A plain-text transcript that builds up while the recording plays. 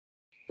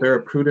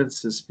Farrah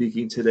Prudence is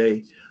speaking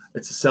today.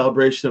 It's a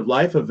celebration of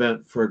life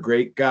event for a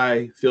great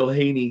guy, Phil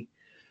Haney,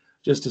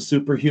 just a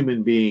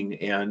superhuman being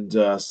and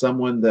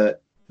someone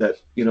that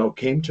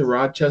came to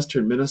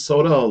Rochester,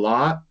 Minnesota a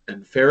lot,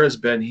 and Farrah's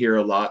been here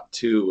a lot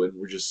too, and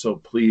we're just so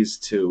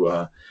pleased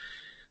to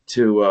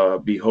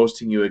be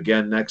hosting you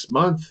again next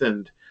month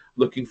and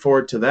looking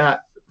forward to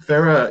that.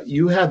 Farrah,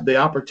 you had the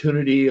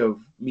opportunity of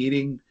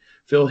meeting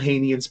Phil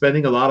Haney and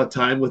spending a lot of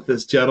time with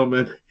this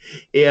gentleman.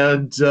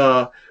 And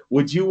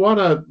would you want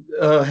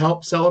to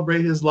help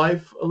celebrate his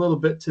life a little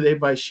bit today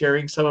by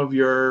sharing some of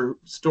your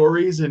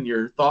stories and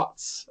your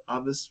thoughts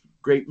on this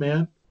great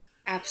man?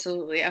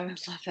 Absolutely. I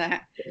would love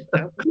that.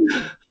 That would be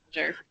a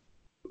pleasure.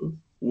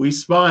 We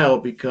smile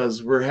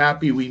because we're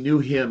happy we knew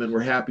him and we're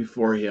happy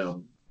for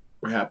him.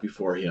 We're happy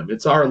for him.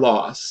 It's our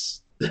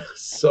loss.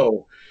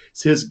 So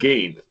it's his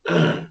gain.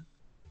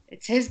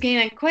 It's his gain.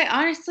 And quite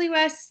honestly,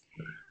 Wes,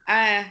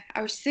 I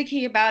was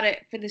thinking about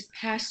it for this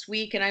past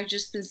week and I've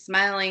just been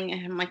smiling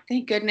and I'm like,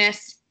 thank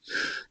goodness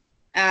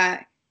uh,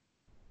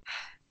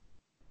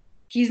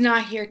 he's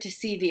not here to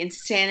see the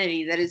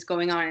insanity that is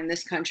going on in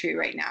this country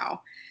right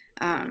now.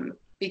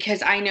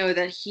 Because I know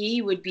that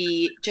he would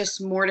be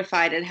just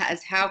mortified at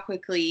as how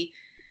quickly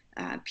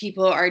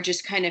people are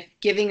just kind of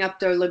giving up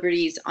their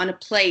liberties on a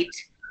plate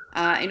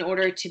in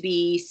order to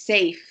be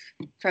safe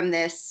from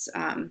this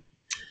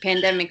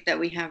pandemic that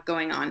we have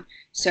going on.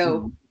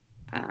 So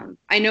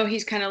I know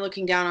he's kind of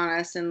looking down on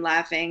us and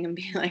laughing and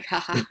being like,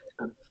 haha.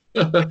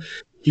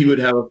 He would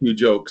have a few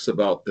jokes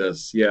about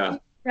this. Yeah.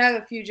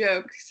 Have a few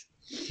jokes.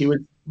 He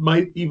would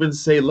might even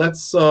say,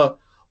 let's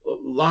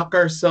lock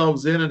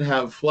ourselves in and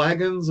have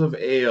flagons of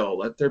ale.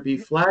 Let there be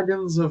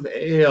flagons of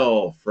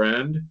ale,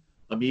 friend,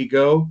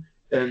 amigo.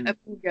 And Up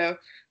we go,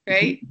 he,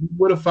 right? he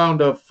would have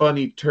found a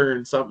funny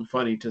turn, something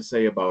funny to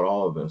say about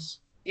all of this.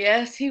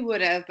 Yes, he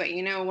would have. But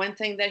one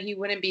thing that he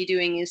wouldn't be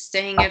doing is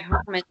staying at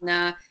home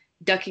and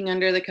ducking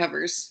under the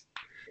covers.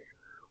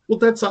 Well,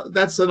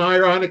 that's an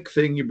ironic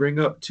thing you bring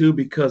up too,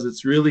 because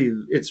it's really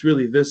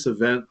this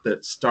event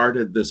that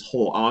started this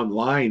whole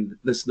online,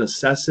 this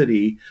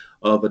necessity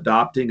of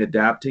adopting,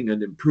 adapting,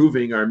 and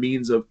improving our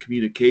means of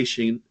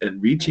communication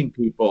and reaching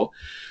people,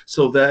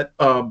 so that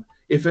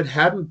if it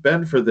hadn't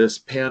been for this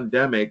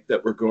pandemic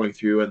that we're going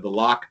through and the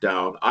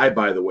lockdown, I,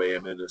 by the way,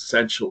 am an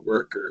essential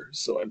worker,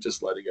 so I'm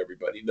just letting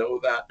everybody know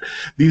that.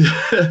 These,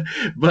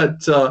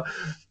 but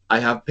I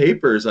have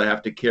papers I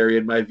have to carry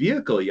in my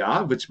vehicle,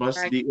 yeah, which must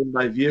Right. be in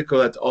my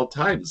vehicle at all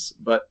times.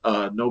 But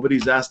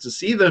nobody's asked to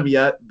see them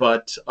yet.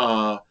 But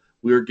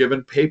we were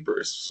given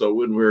papers, so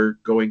when we're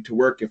going to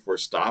work, if we're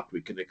stopped, we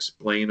can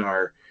explain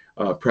our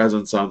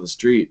presence on the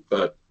street.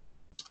 But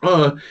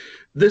uh,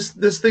 this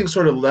thing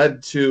sort of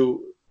led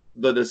to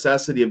the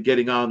necessity of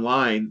getting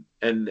online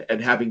and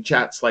having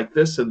chats like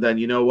this. And then,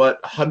 you know what,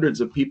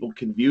 hundreds of people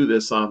can view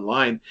this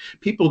online.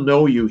 People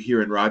know you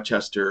here in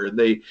Rochester, and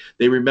they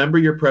remember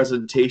your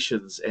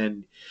presentations,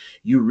 and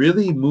you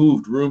really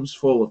moved rooms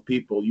full of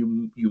people.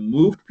 You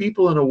moved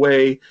people in a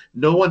way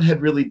no one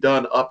had really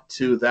done up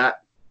to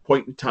that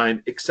point in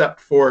time,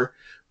 except for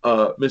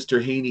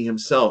Mr. Haney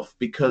himself,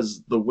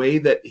 because the way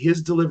that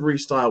his delivery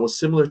style was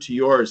similar to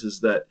yours is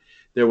that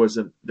there was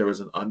an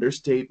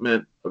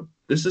understatement of,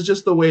 this is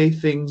just the way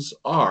things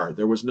are.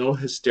 There was no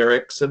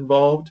hysterics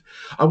involved.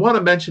 I want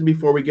to mention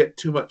before we get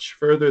too much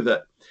further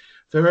that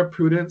Farrah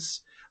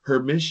Prudence,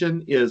 her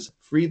mission is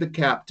free the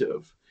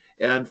captive.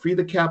 And Free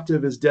the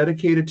Captive is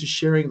dedicated to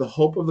sharing the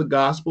hope of the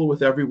gospel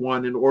with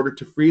everyone in order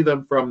to free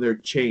them from their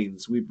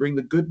chains. We bring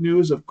the good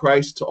news of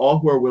Christ to all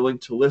who are willing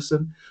to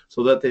listen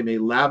so that they may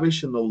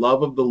lavish in the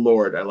love of the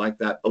Lord. I like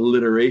that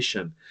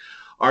alliteration.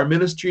 Our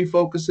ministry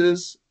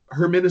focuses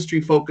Her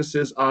ministry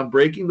focuses on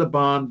breaking the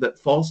bond that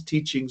false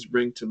teachings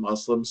bring to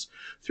Muslims.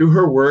 Through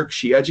her work,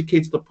 she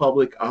educates the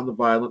public on the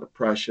violent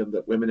oppression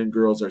that women and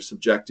girls are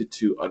subjected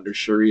to under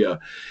Sharia.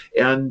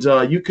 And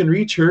you can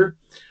reach her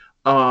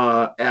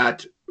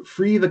at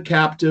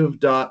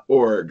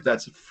freethecaptive.org.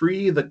 That's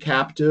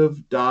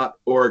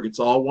freethecaptive.org. It's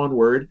all one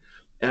word.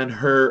 And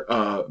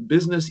her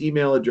business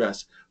email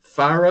address,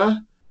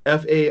 Farrah,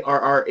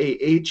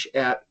 Farrah,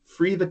 at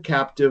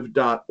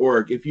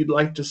freethecaptive.org. If you'd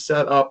like to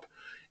set up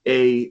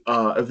a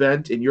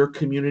event in your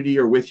community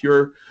or with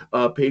your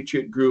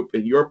patriot group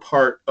in your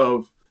part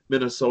of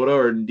Minnesota,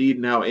 or indeed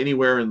now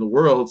anywhere in the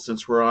world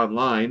since we're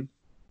online,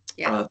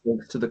 Yeah.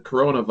 thanks to the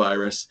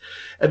coronavirus.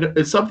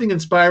 And something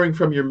inspiring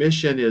from your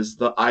mission is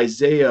the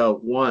Isaiah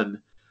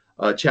 1,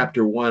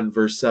 chapter 1,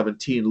 verse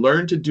 17.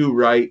 Learn to do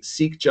right,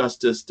 seek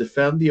justice,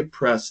 defend the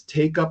oppressed,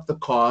 take up the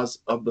cause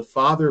of the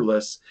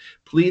fatherless,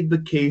 plead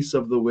the case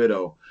of the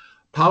widow.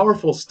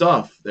 Powerful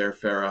stuff there,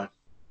 Farrah.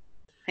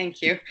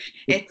 Thank you.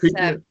 It's It's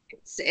preaching it.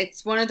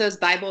 it's one of those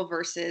Bible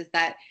verses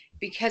that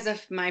because of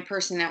my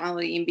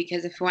personality and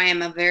because of who I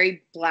am, a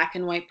very black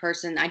and white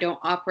person, I don't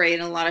operate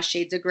in a lot of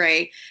shades of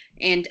gray,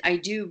 and I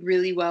do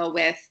really well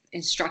with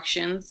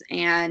instructions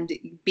and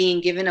being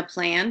given a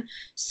plan.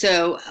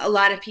 So a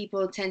lot of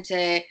people tend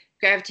to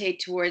gravitate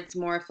towards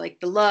more of like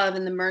the love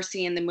and the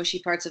mercy and the mushy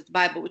parts of the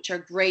Bible, which are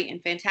great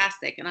and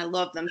fantastic, and I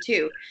love them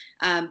too.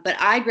 But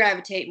I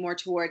gravitate more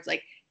towards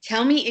like,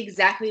 tell me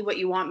exactly what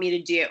you want me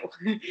to do,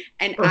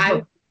 and I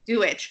will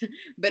do it.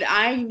 But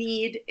I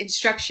need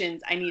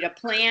instructions. I need a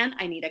plan.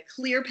 I need a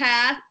clear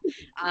path,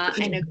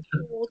 and a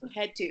cool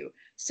head to.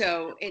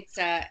 So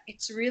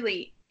it's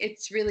really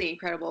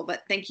incredible.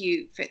 But thank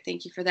you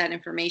for that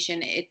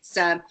information. It's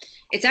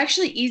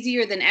actually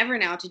easier than ever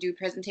now to do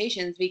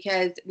presentations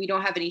because we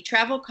don't have any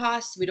travel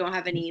costs, we don't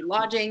have any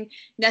lodging,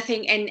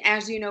 nothing. And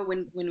as you know,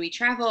 when we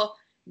travel,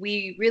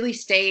 we really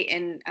stay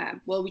in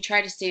we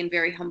try to stay in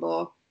very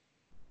humble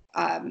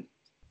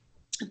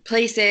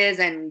places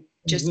and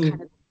just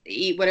kind of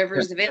eat whatever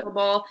is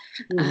available.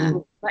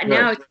 But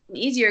now it's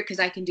easier because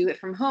I can do it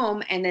from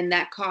home, and then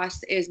that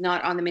cost is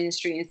not on the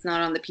ministry and it's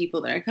not on the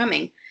people that are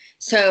coming.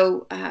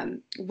 So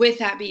with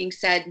that being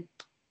said,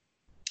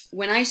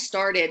 when I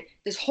started,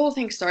 this whole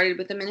thing started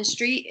with the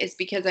ministry is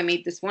because I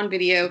made this one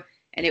video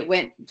and it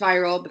went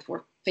viral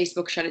before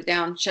Facebook shut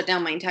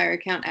down my entire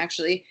account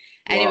actually.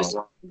 And It was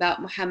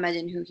about Muhammad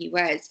and who he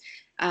was.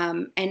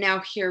 And now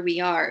here we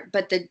are.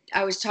 But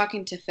I was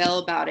talking to Phil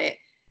about it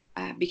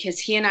because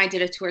he and I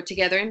did a tour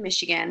together in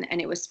Michigan, and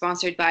it was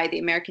sponsored by the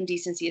American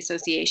Decency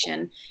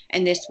Association.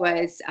 And this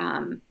was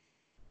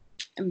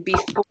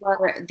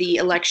before the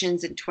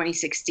elections in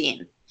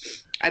 2016.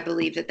 I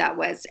believe that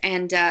was.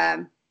 And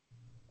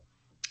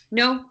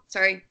no,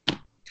 sorry,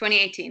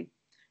 2018,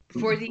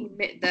 before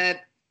the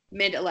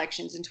mid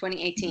elections in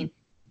 2018.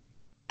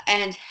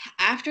 And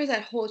after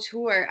that whole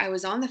tour, I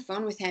was on the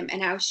phone with him,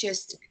 and I was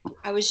just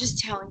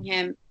telling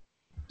him,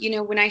 you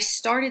know, when I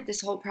started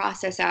this whole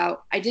process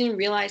out, I didn't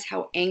realize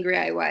how angry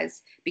I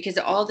was because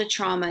of all the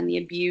trauma and the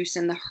abuse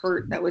and the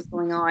hurt that was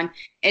going on.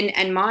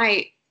 And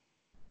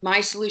my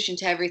solution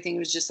to everything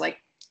was just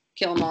like,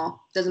 kill them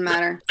all. Doesn't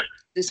matter.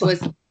 This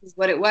is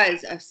what it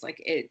was. I was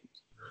like,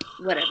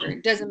 whatever.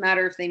 It doesn't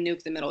matter if they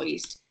nuke the Middle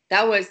East.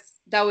 That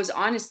was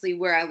honestly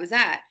where I was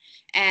at.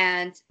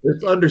 And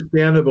it's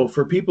understandable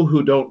for people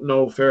who don't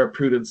know Farrah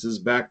Prudence's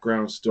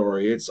background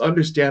story. It's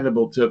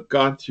understandable to have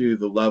gone through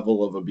the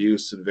level of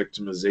abuse and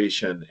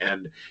victimization.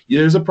 And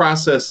there's a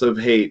process of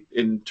hate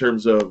in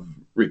terms of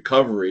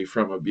recovery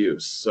from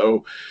abuse.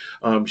 So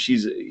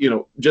she's, you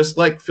know, just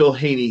like Phil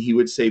Haney, he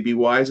would say, be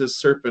wise as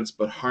serpents,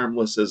 but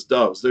harmless as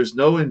doves. There's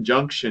no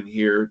injunction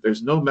here.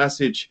 There's no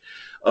message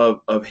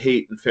of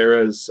hate in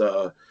Farrah's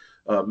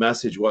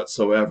message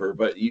whatsoever.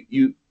 But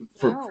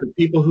for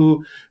people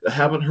who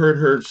haven't heard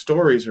her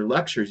stories or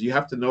lectures, you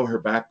have to know her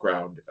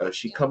background.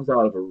 She comes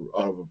out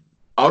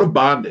of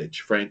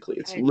bondage. Frankly,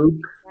 it's Luke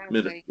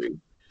ministry.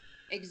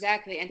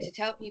 Exactly. And to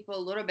tell people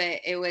a little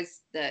bit, it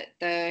was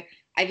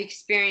I've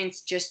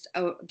experienced just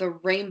the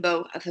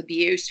rainbow of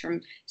abuse,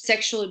 from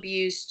sexual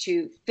abuse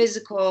to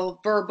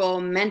physical,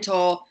 verbal,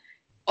 mental,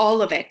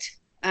 all of it.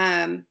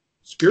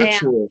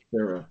 Spiritual,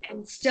 Farrah.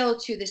 And still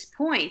to this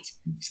point,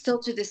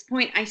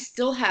 I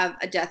still have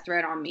a death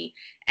threat on me.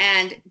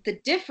 And the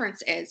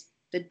difference is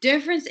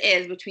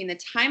between the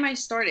time I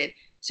started.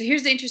 So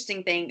here's the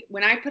interesting thing.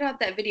 When I put out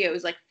that video, it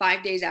was like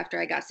 5 days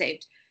after I got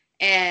saved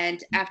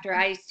and after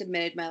I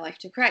submitted my life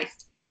to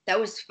Christ. That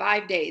was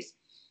 5 days.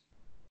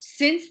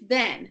 Since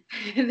then,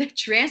 the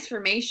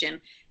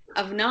transformation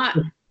of not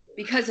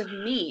because of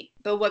me,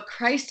 but what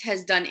Christ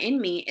has done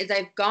in me is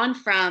I've gone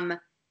from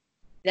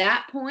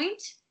that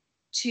point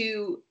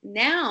to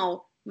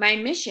now my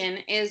mission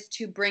is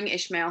to bring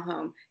Ishmael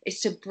home, is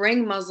to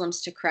bring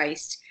Muslims to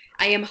Christ.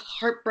 I am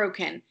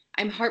heartbroken.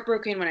 I'm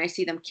heartbroken when I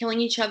see them killing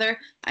each other.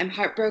 I'm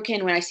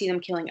heartbroken when I see them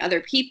killing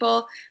other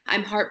people.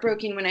 I'm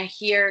heartbroken when I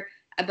hear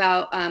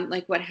about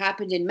like what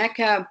happened in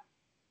Mecca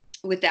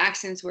with the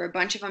accidents where a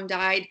bunch of them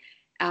died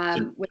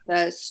with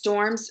the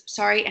storms.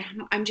 Sorry. And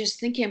I'm just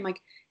thinking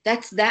like,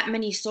 that's that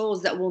many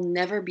souls that will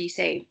never be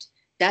saved.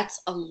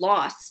 That's a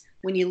loss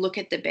when you look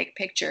at the big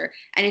picture.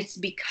 And it's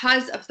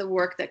because of the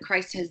work that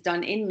Christ has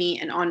done in me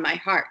and on my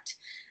heart.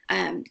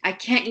 I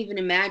can't even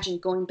imagine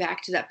going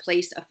back to that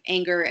place of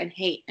anger and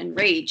hate and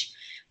rage.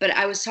 But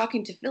I was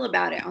talking to Phil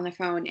about it on the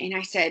phone, and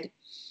I said,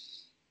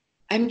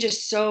 I'm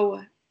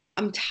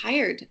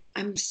tired.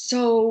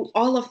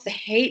 All of the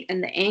hate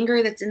and the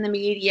anger that's in the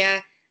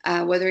media,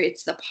 whether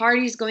it's the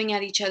parties going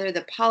at each other,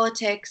 the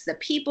politics, the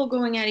people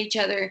going at each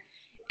other.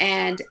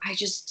 And I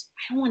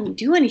don't want to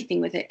do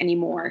anything with it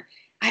anymore.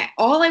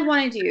 All I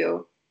want to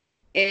do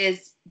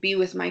is be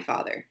with my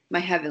Father, my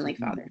Heavenly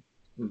Father.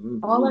 Mm-hmm.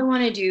 All I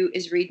want to do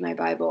is read my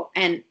Bible.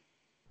 And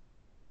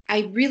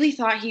I really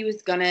thought he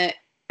was going to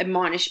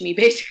admonish me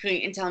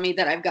basically and tell me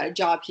that I've got a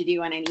job to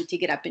do and I need to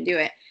get up and do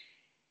it.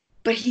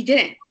 But he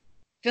didn't.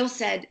 Phil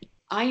said,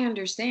 I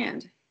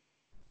understand.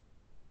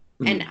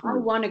 Mm-hmm. And I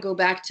want to go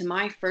back to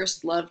my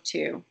first love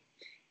too.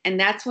 And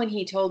that's when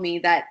he told me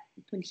that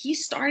when he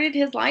started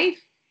his life,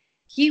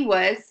 he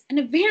was an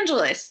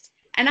evangelist.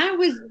 And I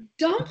was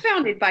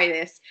dumbfounded by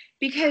this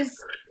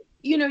because,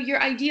 you know,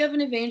 your idea of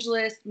an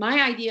evangelist,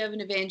 my idea of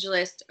an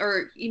evangelist,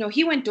 or, you know,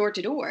 he went door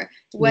to door,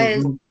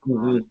 was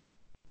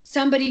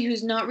somebody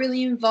who's not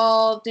really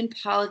involved in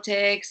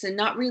politics and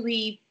not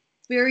really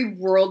very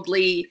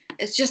worldly.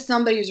 It's just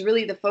somebody who's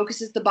really, the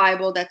focus is the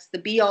Bible. That's the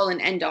be all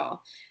and end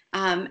all.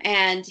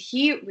 And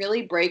he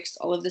really breaks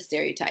all of the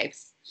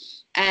stereotypes.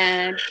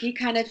 And he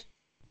kind of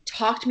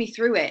talked me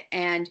through it.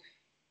 And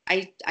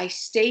I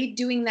stayed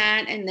doing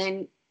that. And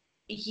then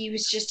he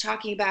was just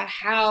talking about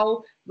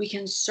how we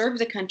can serve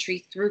the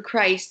country through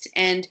Christ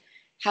and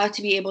how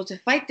to be able to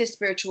fight this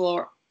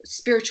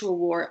spiritual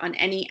war on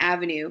any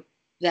avenue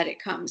that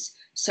it comes.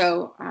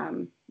 So,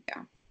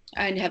 yeah,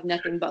 I have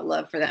nothing but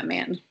love for that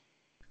man.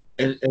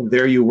 And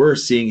there you were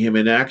seeing him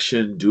in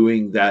action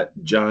doing that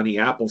Johnny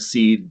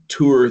Appleseed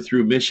tour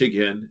through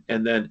Michigan,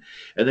 and then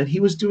he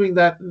was doing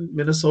that in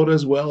Minnesota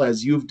as well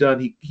as you've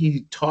done.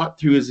 He taught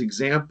through his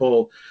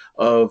example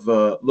of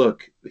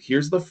look,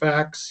 here's the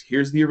facts,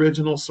 here's the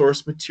original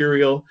source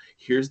material,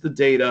 here's the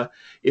data.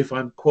 If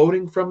I'm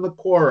quoting from the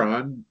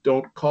Quran,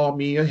 don't call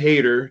me a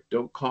hater,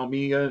 don't call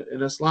me an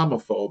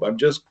Islamophobe. I'm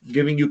just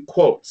giving you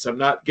quotes. I'm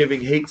not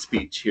giving hate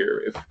speech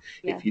here.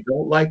 Yeah. If you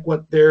don't like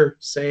what they're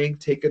saying,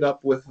 take it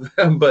up with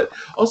them. But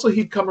also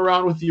he'd come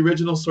around with the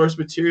original source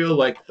material,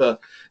 like the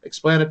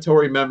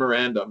explanatory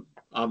memorandum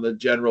on the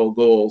general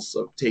goals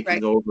of taking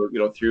Right. over,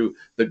 through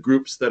the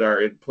groups that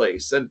are in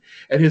place. And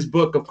his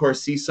book, of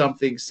course, See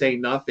Something, Say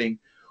Nothing,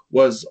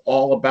 was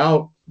all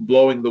about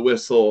blowing the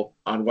whistle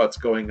on what's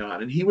going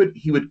on. And he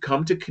would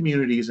come to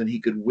communities and he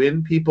could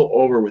win people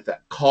over with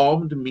that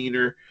calm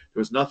demeanor.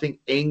 There was nothing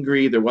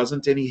angry, there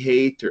wasn't any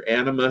hate or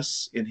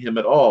animus in him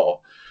at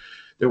all.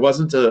 There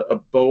wasn't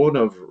a bone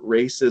of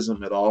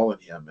racism at all in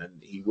him,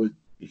 and he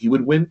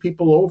would win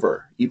people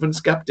over, even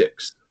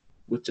skeptics,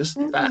 with just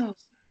Oh,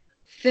 facts.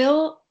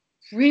 Phil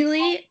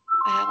really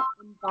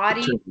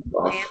embodied Turn it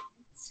off.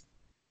 commandments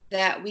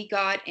that we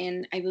got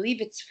in, I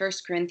believe it's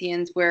First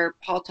Corinthians, where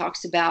Paul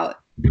talks about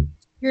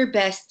your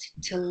best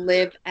to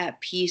live at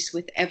peace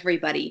with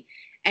everybody.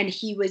 And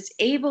he was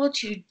able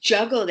to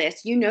juggle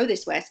this, you know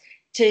this, Wes,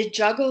 to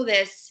juggle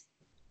this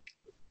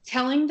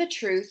telling the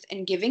truth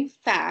and giving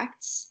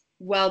facts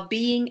while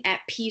being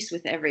at peace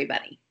with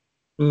everybody.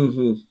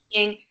 Mm-hmm.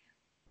 And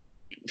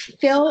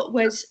Phil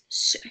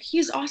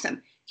he's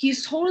awesome.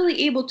 He's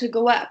totally able to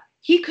go up.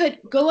 He could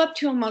go up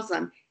to a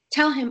Muslim,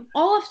 tell him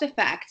all of the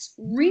facts,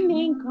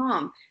 remain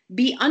calm,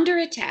 be under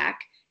attack,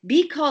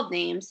 be called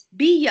names,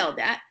 be yelled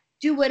at,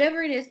 do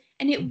whatever it is,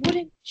 and it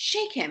wouldn't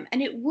shake him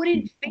and it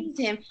wouldn't faze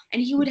him,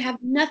 and he would have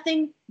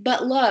nothing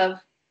but love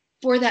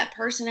for that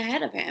person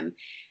ahead of him.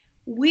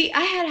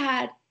 I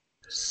had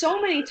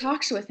so many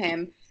talks with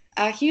him.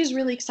 He was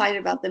really excited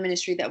about the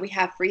ministry that we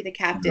have, Free the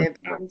Captive,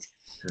 and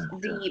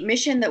the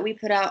mission that we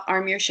put out,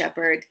 Arm Your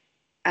Shepherd.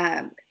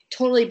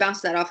 Totally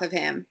bounced that off of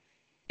him.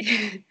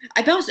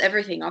 I bounced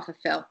everything off of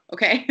Phil.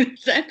 Okay,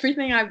 so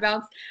everything I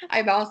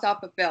bounced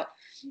off of Phil.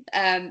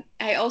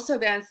 I also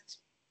bounced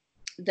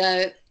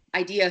the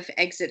idea of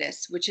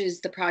Exodus, which is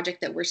the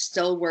project that we're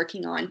still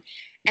working on.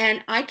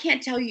 And I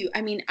can't tell you,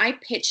 I mean, I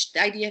pitched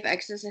the idea of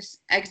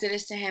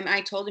Exodus to him.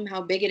 I told him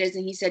how big it is,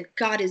 and he said,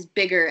 God is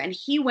bigger. And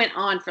he went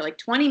on for like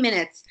 20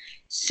 minutes,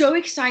 so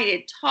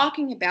excited,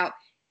 talking about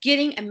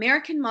getting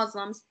American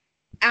Muslims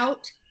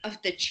out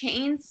of the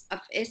chains of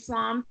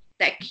Islam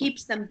that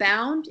keeps them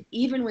bound,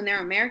 even when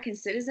they're American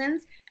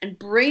citizens, and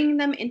bring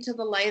them into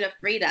the light of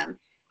freedom.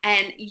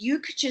 And you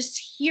could just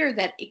hear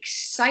that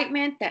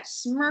excitement, that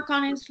smirk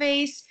on his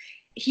face.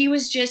 He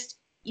was just,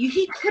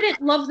 he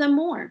couldn't love them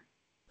more.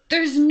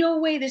 There's no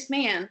way this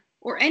man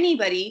or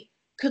anybody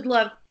could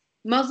love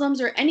Muslims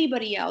or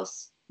anybody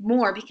else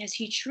more, because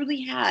he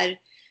truly had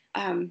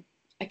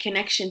a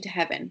connection to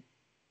heaven.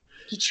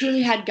 He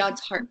truly had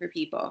God's heart for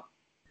people.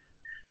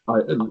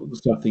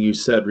 Something you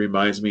said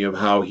reminds me of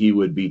how he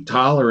would be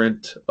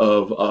tolerant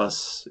of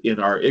us in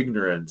our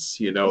ignorance.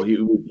 He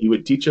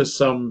would teach us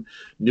some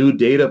new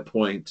data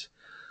point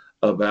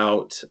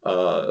about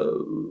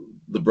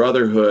the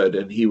brotherhood,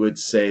 and he would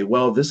say,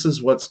 well, this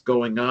is what's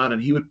going on,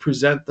 and he would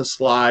present the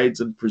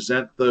slides and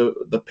present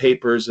the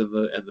papers and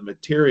the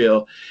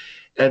material,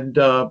 and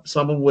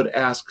someone would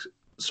ask,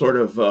 sort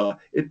of,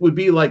 it would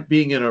be like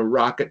being in a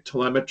rocket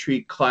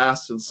telemetry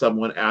class and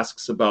someone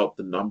asks about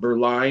the number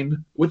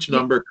line, which Yeah.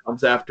 number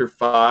comes after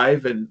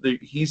 5, and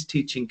he's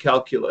teaching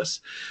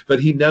calculus. But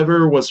he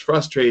never was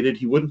frustrated.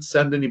 He wouldn't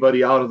send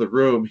anybody out of the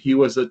room. He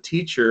was a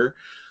teacher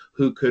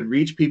who could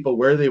reach people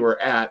where they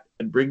were at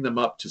and bring them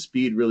up to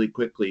speed really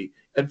quickly.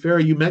 And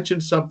Farrah, you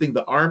mentioned something,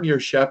 the Arm Your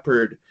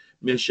Shepherd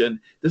mission.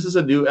 This is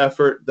a new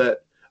effort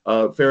that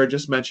Farrah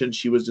just mentioned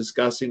she was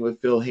discussing with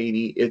Phil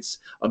Haney. It's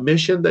a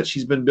mission that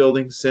she's been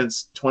building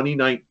since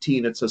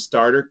 2019. It's a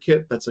starter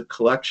kit that's a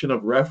collection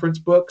of reference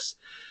books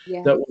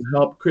Yeah. that will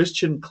help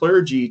Christian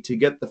clergy to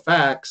get the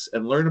facts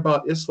and learn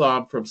about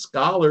Islam from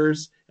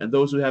scholars and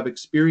those who have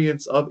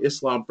experience of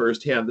Islam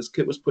firsthand. This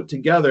kit was put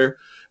together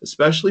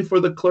especially for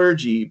the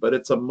clergy, but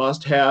it's a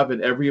must-have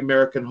in every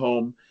American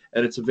home,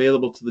 and it's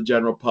available to the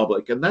general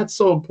public. And that's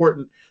so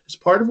important. It's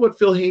part of what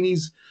Phil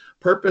Haney's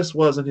purpose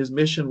was and his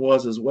mission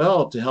was as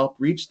well, to help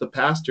reach the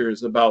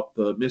pastors about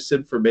the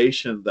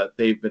misinformation that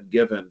they've been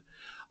given.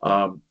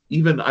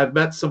 Even I've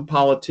met some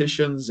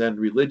politicians and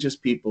religious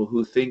people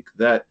who think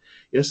that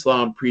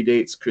Islam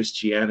predates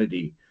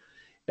Christianity.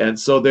 And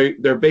so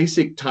their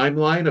basic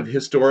timeline of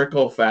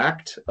historical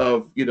fact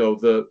of, you know,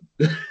 the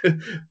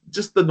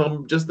just the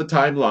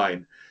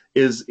timeline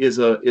is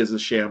a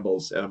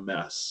shambles and a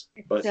mess.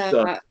 It's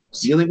But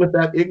dealing with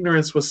that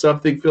ignorance was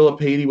something Philip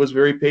Haney was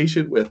very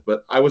patient with.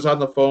 But I was on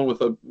the phone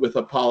with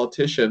a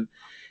politician,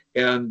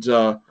 and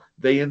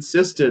they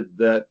insisted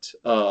that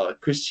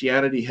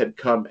Christianity had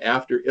come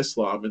after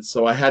Islam, and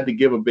so I had to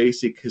give a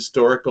basic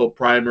historical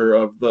primer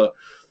of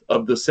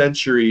the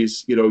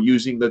centuries, you know,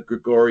 using the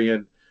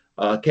Gregorian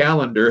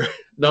calendar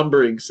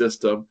numbering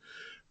system,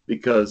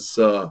 because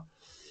I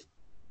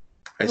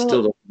still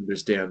well, don't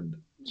understand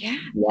yeah,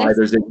 why this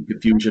there's any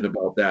confusion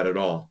about that at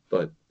all.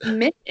 But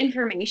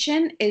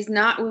misinformation is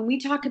not, when we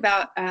talk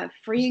about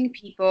freeing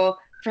people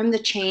from the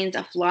chains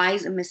of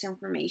lies and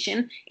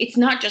misinformation, it's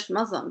not just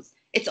Muslims.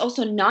 It's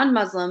also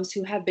non-Muslims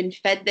who have been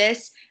fed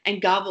this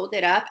and gobbled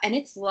it up. And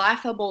it's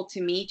laughable to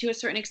me to a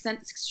certain extent.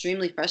 It's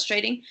extremely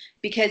frustrating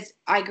because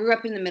I grew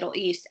up in the Middle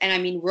East. And I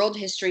mean, world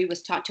history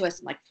was taught to us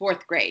in like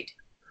fourth grade.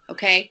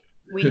 Okay.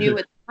 We knew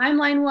what the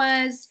timeline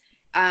was.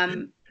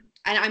 And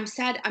I'm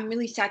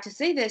really sad to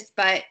say this,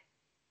 but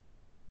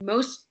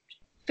most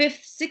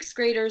fifth, sixth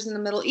graders in the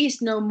Middle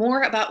East know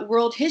more about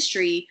world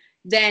history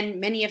than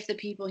many of the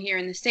people here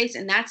in the States.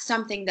 And that's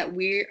something that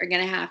we are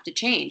going to have to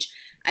change.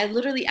 I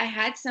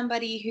had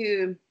somebody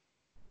who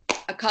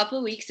a couple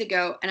of weeks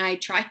ago, and I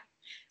try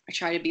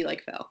to be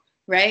like Phil,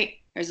 right?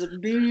 There's a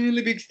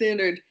really big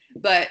standard.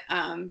 But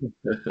a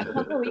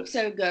couple of weeks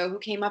ago, who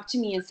came up to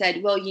me and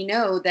said, well, you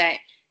know that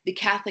the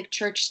Catholic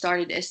Church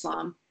started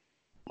Islam.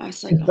 I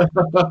was like, oh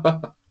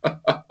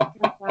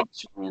my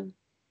gosh, man.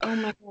 Oh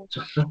my gosh.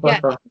 Yeah,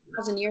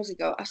 2,000 years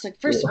ago. I was like,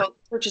 first of all,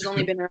 the church has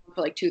only been around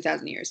for like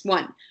 2,000 years.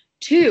 One.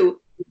 Two,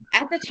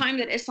 at the time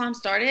that Islam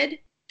started,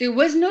 there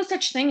was no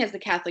such thing as the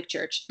Catholic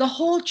Church. The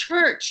whole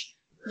church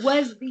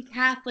was the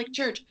Catholic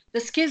Church. The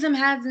schism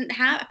hasn't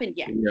happened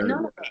yet. yeah,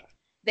 None of it.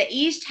 The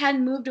East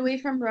hadn't moved away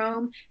from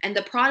Rome, and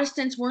the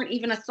Protestants weren't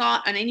even a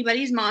thought on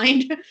anybody's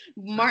mind.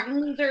 Martin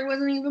Luther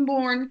wasn't even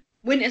born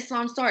when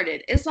Islam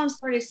started. Islam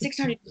started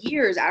 600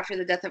 years after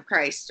the death of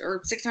Christ,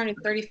 or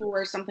 634,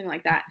 or something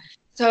like that.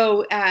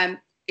 So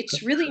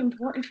it's really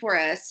important for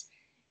us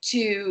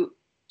to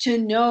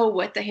know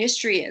what the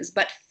history is.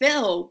 But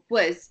Phil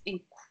was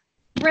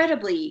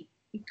incredibly,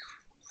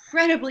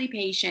 incredibly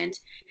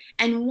patient.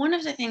 And one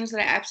of the things that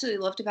I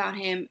absolutely loved about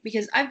him,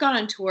 because I've gone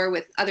on tour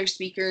with other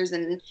speakers,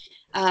 and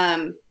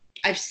I've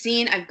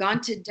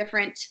gone to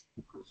different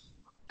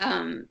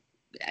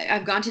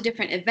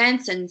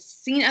events and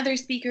seen other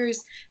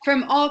speakers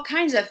from all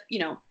kinds of,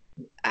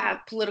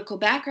 political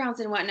backgrounds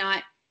and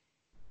whatnot.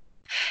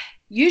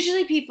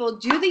 Usually people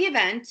do the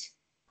event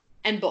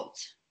and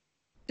bolt.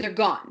 They're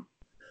gone.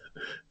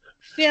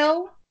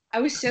 Phil, I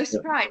was so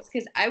surprised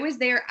because I was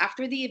there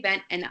after the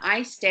event, and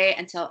I stay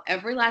until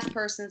every last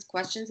person's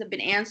questions have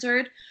been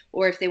answered,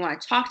 or if they want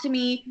to talk to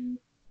me,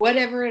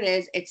 whatever it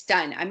is, it's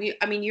done. I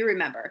mean, you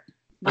remember.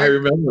 I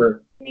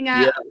remember.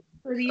 Yeah.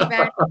 For the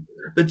event.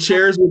 The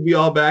chairs would be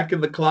all back in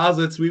the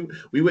closets.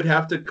 We would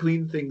have to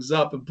clean things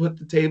up and put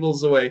the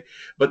tables away,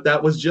 but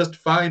that was just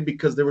fine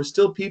because there were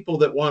still people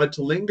that wanted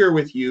to linger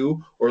with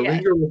you or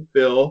linger with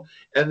Phil,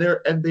 and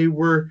they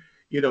were,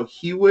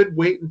 he would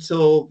wait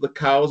until the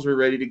cows were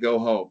ready to go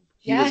home.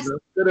 He was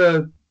not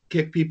gonna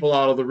kick people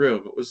out of the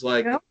room. It was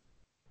like,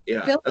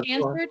 Phil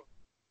answered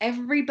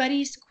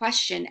everybody's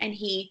question, and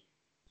he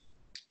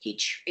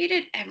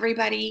treated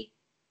everybody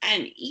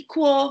at an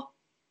equal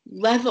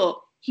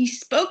level. He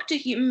spoke to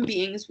human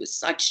beings with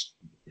such,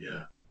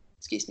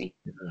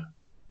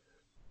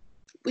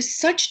 with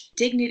such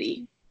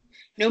dignity,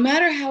 no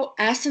matter how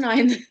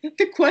asinine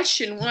the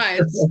question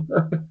was.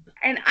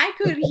 And I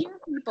could hear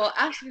people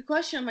ask a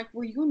question. I'm like,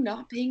 were you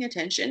not paying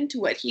attention to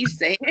what he's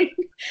saying?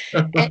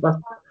 And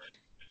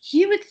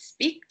he would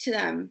speak to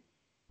them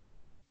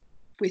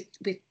with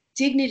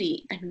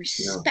dignity and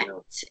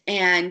respect.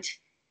 And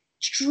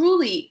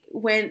truly,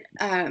 when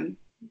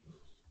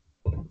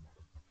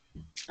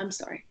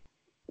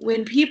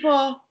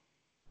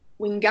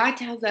when God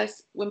tells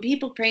us, when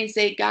people pray and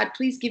say, God,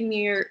 please give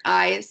me your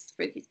eyes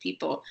for these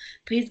people,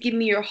 please give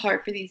me your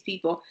heart for these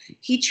people,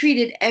 he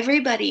treated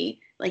everybody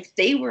like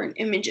they were an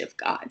image of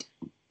God.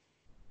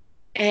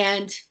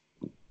 And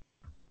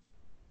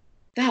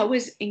that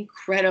was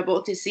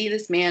incredible to see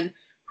this man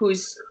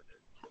who's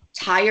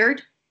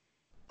tired,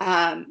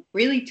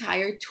 really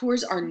tired.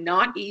 Tours are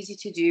not easy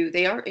to do.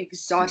 They are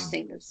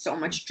exhausting. There's so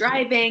much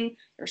driving.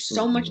 There's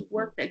so much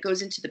work that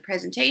goes into the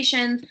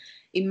presentation.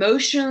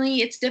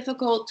 Emotionally, it's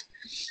difficult.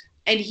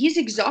 And he's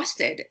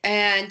exhausted.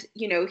 And,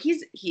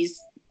 he's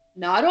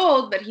not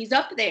old, but he's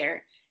up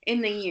there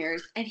in the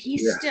years. And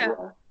he's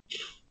still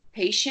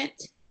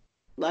patient,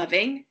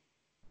 loving,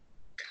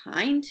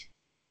 kind.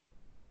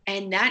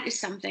 And that is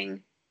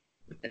something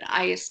that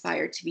I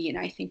aspire to be. And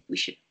I think we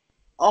should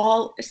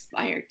all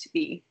aspire to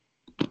be.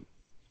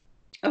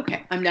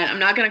 Okay, I'm done. I'm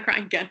not gonna cry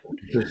again.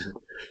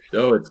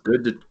 No, it's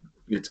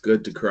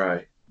good to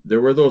cry.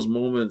 There were those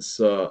moments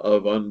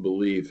of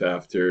unbelief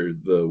after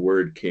the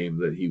word came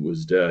that he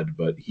was dead,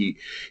 but he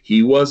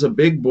was a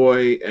big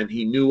boy and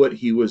he knew what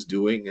he was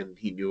doing and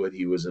he knew what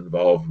he was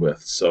involved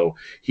with. So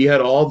he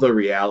had all the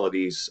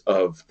realities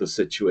of the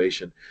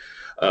situation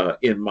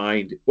in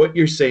mind. What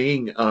you're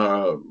saying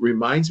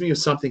reminds me of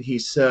something he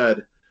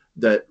said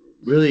that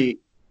really,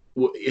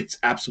 well, it's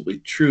absolutely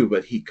true,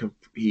 but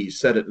he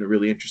said it in a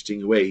really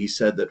interesting way. He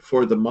said that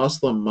for the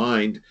Muslim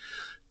mind,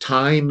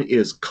 time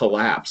is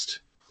collapsed.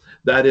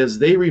 That is,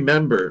 they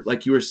remember,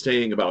 like you were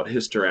saying about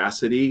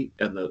historicity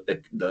and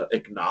the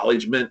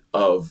acknowledgement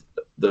of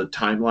the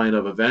timeline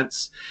of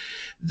events.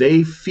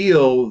 They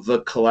feel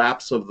the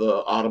collapse of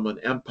the Ottoman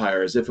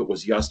Empire as if it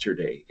was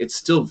yesterday. It's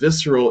still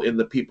visceral in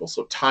the people.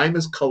 So time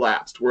has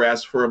collapsed.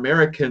 Whereas for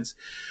Americans,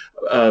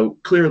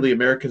 clearly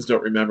Americans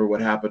don't remember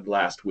what happened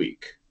last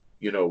week.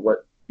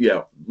 What,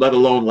 let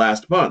alone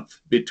last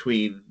month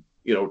between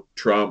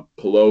Trump,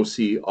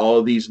 Pelosi, all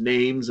of these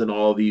names and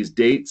all these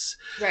dates.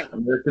 Right.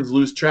 Americans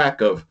lose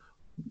track of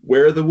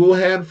where the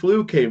Wuhan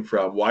flu came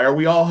from. Why are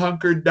we all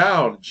hunkered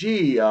down?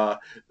 Gee, and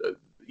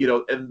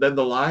then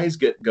the lies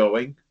get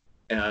going,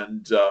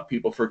 and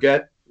people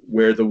forget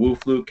where the Wu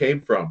flu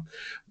came from.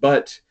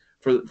 But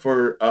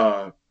for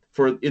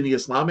in the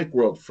Islamic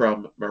world,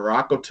 from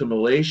Morocco to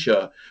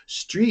Malaysia,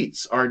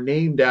 streets are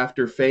named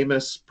after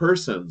famous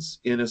persons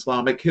in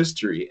Islamic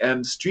history,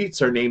 and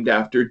streets are named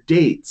after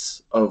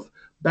dates of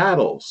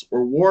battles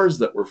or wars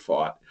that were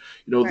fought.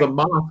 The Right.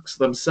 mosques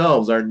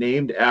themselves are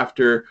named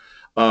after.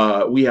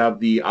 We have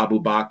the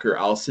Abu Bakr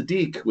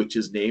al-Siddiq, which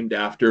is named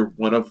after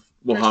one of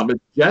First,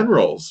 Muhammad's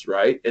generals,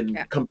 right, yeah.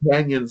 and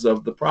companions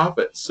of the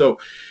Prophet. So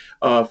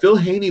Phil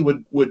Haney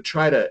would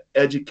try to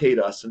educate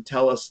us and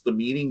tell us the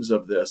meanings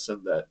of this,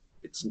 and that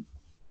it's.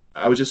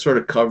 I was just sort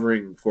of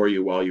covering for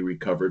you while you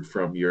recovered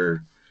from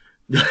your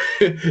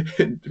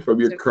from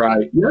your So great. cry.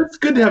 Yeah, it's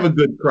good to have a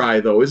good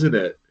cry, though, isn't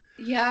it?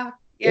 Yeah.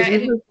 Because Yeah. we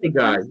It is miss the like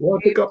guy. We'll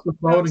pick up the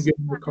phone and sometimes give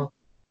him a call.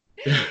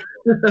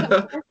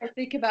 I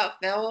think about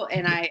Phil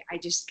and I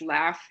just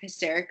laugh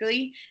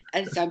hysterically.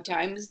 And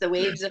sometimes the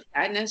waves of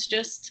sadness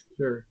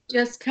Sure.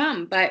 just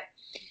come. But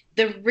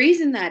the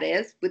reason that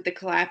is with the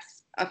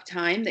collapse of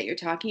time that you're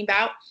talking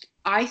about,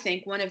 I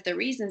think one of the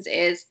reasons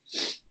is,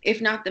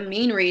 if not the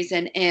main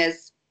reason,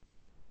 is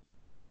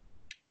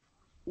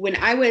when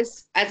I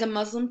was as a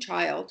Muslim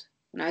child,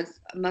 when I was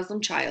a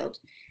Muslim child,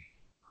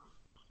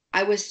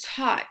 I was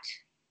taught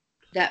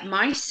that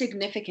my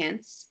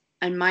significance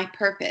and my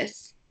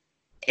purpose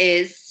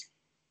is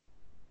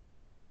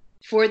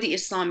for the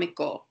Islamic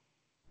goal.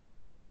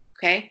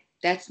 Okay?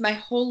 That's my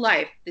whole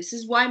life. This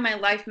is why my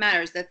life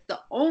matters. That's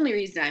the only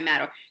reason I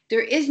matter.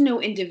 There is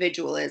no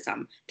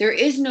individualism. There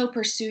is no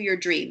pursue your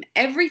dream.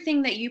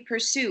 Everything that you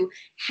pursue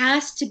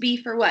has to be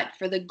for what?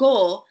 For the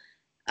goal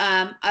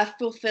of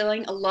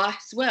fulfilling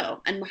Allah's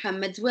will and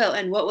Muhammad's will.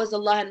 And what was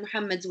Allah and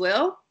Muhammad's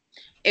will?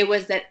 It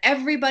was that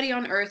everybody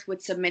on earth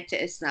would submit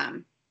to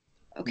Islam.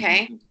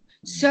 Okay? Mm-hmm.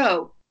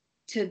 So,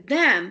 to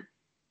them,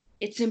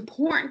 it's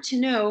important to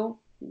know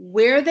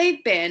where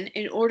they've been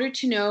in order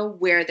to know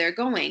where they're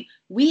going.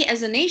 We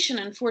as a nation,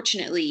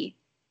 unfortunately,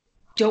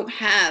 don't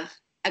have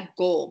a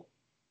goal.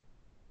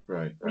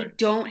 Right. We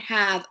don't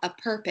have a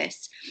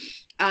purpose.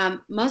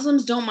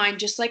 Muslims don't mind,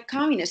 just like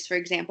communists, for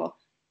example,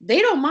 they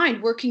don't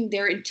mind working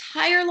their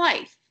entire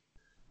life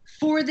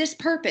for this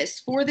purpose,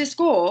 for this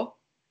goal,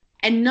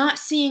 and not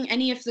seeing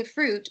any of the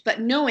fruit,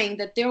 but knowing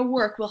that their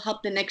work will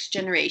help the next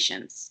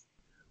generations.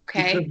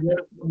 Because Okay?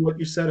 what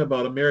you said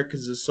about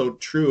Americans is so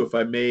true, if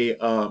I may.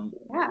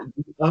 Yeah.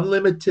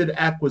 Unlimited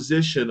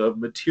acquisition of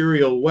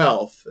material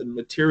wealth and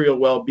material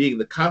well-being,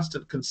 the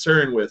constant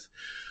concern with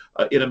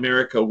in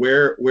America,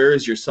 where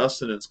is your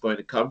sustenance going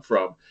to come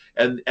from,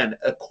 and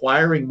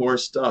acquiring more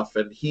stuff,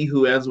 and he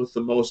who ends with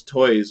the most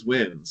toys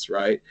wins,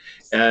 right?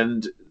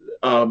 And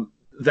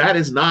that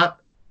is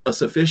not a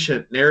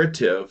sufficient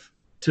narrative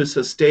to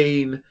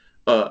sustain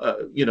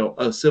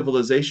a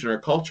civilization or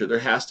a culture. There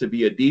has to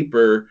be a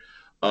deeper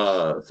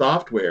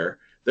software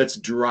that's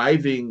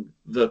driving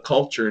the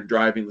culture and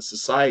driving the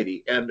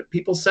society. And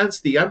people sense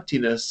the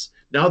emptiness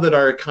now that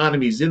our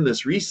economy's in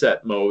this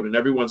reset mode and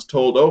everyone's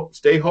told, oh,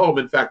 stay home.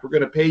 In fact, we're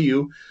going to pay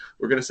you.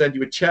 We're going to send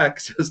you a check.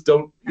 Just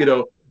don't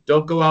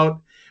go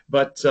out,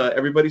 but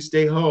everybody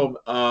stay home.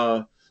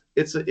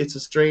 It's a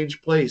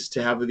strange place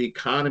to have the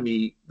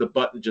economy, the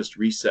button just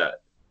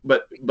reset.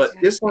 But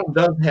Exactly. Islam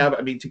does have,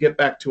 I mean, to get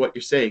back to what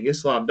you're saying,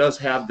 Islam does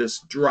have this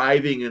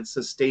driving and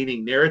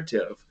sustaining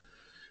narrative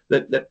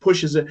that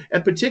pushes it,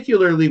 and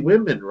particularly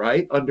women,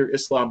 right, under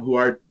Islam, who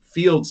are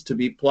fields to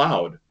be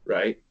plowed,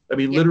 right? I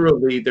mean, Yeah.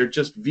 literally, they're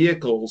just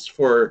vehicles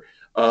for,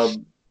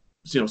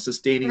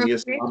 sustaining the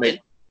Islamic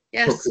Procreation.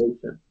 Yes.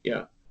 procreation.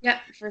 Yeah. Yeah.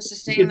 For It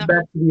sustaining gets the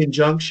back to the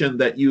injunction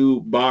that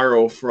you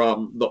borrow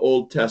from the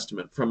Old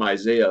Testament, from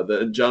Isaiah, the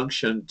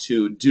injunction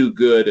to do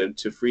good and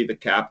to free the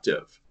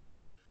captive,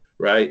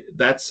 right?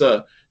 That's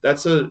a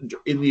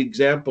in the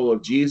example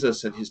of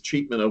Jesus and his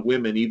treatment of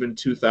women even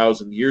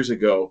 2,000 years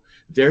ago.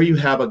 There you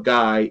have a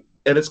guy,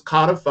 and it's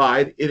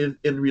codified in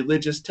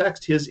religious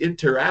text, his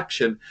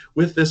interaction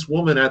with this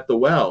woman at the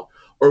well.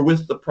 or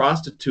with the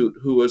prostitute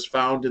who was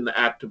found in the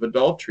act of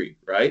adultery,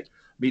 right?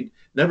 I mean,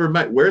 never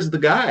mind. Where's the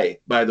guy,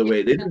 by the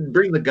way? They didn't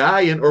bring the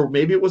guy in, or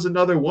maybe it was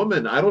another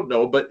woman. I don't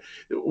know. But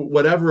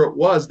whatever it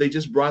was, they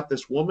just brought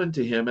this woman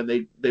to him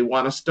and they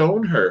want to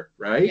stone her,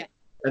 right?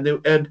 Yeah.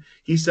 And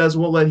he says,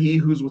 well, let he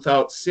who's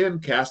without sin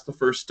cast the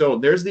first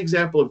stone. There's the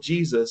example of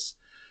Jesus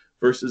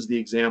versus the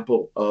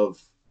example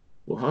of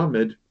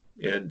Muhammad.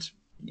 And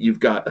you've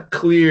got a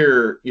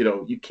clear,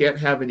 you can't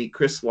have any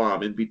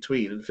Chrislam in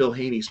between. And Phil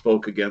Haney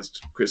spoke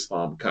against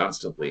Chrislam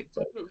constantly.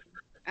 But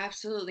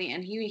Absolutely.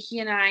 And he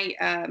and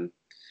I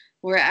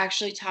were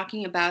actually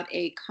talking about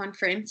a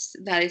conference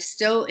that is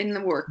still in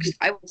the works.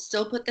 I will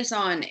still put this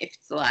on if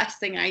it's the last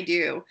thing I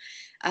do.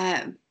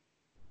 What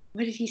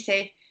did he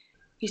say?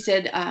 He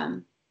said,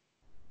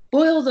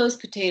 boil those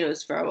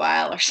potatoes for a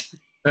while or something.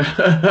 No,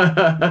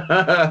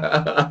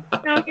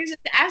 he was just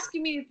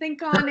asking me to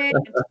think on it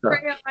and to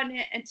pray on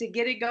it and to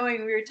get it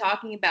going. We were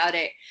talking about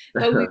it,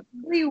 but we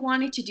really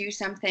wanted to do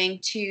something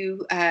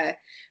to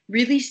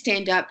really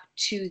stand up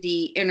to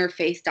the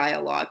interfaith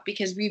dialogue,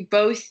 because we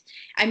both,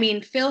 I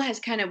mean, Phil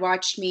has kind of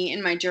watched me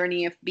in my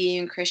journey of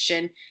being a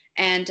Christian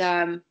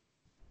and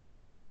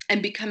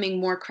becoming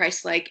more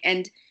Christ-like,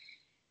 and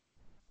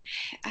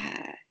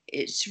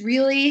it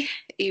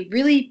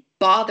really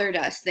bothered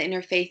us, the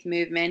interfaith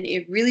movement.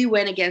 It really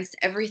went against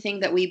everything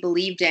that we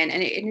believed in,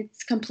 and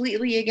it's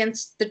completely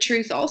against the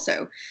truth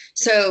also.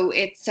 So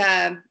it's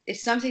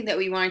something that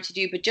we wanted to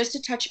do. But just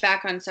to touch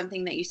back on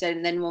something that you said,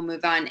 and then we'll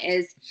move on,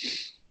 is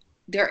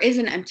there is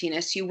an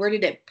emptiness. You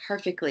worded it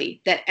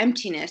perfectly, that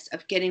emptiness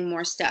of getting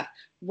more stuff.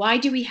 Why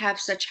do we have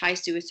such high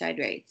suicide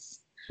rates?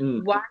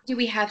 Why do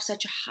we have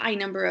such a high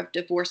number of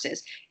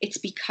divorces? It's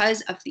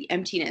because of the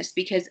emptiness,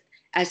 because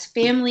as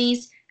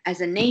families,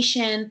 as a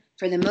nation,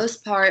 for the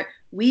most part,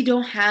 we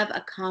don't have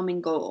a common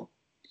goal.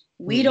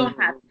 We don't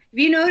have. Have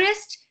you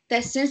noticed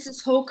that since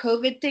this whole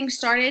COVID thing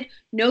started,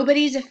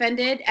 nobody's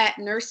offended at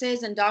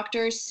nurses and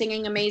doctors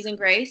singing Amazing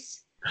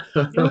Grace?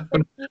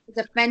 Nobody is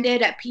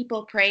offended at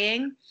people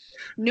praying.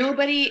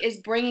 Nobody is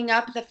bringing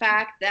up the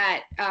fact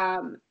that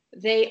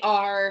they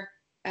are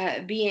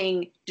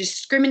being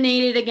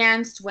discriminated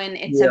against when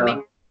it's a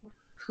man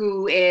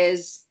who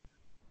is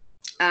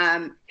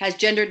has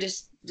gender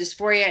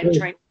dysphoria and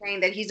saying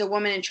that he's a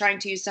woman and trying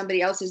to use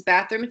somebody else's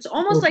bathroom. It's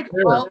almost like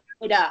all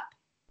made up.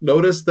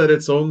 Notice that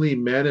it's only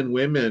men and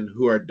women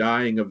who are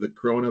dying of the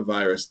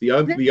coronavirus. The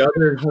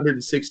other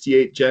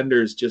 168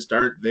 genders just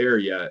aren't there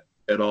yet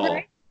at all.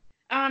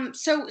 Right.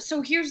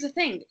 So here's the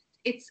thing.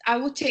 I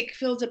will take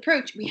Phil's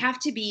approach. We have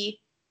to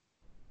be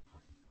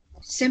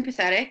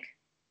sympathetic.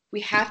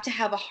 We have to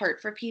have a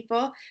heart for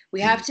people.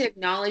 We have to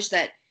acknowledge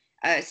that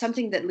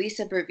something that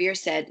Lisa Bevere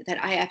said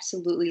that I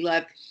absolutely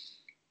love.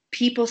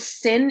 People's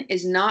sin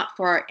is not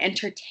for our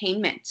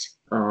entertainment.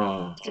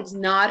 It's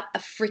not a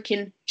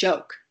freaking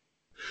joke.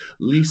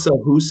 Lisa,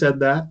 who said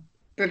that?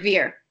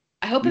 Bevere.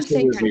 I hope I'm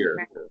saying that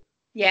right.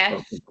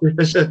 Yes.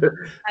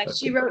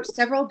 She wrote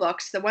several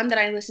books. The one that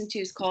I listened to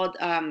is called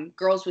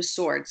Girls with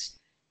Swords.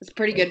 It's a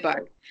pretty good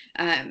book.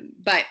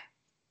 But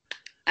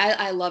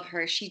I love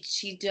her.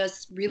 She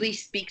just really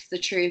speaks the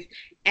truth.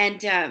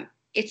 And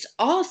it's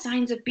all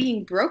signs of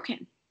being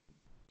broken.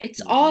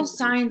 It's all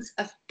signs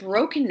of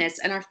brokenness,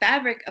 and our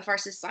fabric of our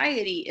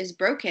society is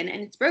broken,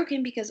 and it's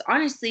broken because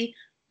honestly,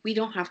 we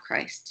don't have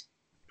Christ.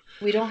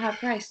 We don't have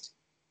Christ.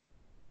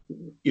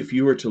 If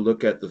you were to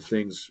look at the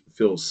things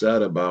Phil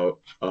said about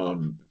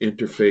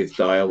interfaith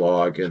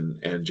dialogue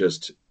and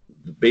just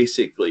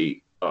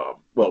basically,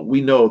 well,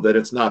 we know that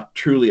it's not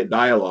truly a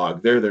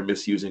dialogue. They're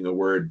misusing a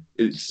word.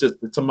 It's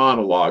a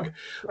monologue.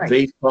 Right.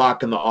 They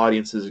talk and the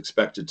audience is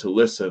expected to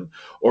listen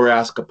or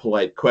ask a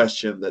polite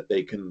question that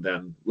they can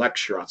then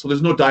lecture on. So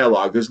there's no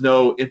dialogue. There's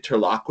no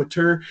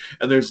interlocutor,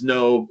 and there's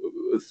no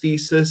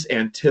thesis,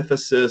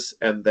 antithesis,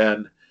 and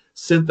then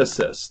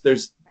synthesis.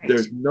 There's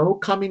no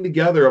coming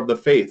together of the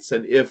faiths.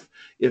 And if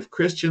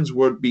Christians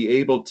would be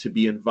able to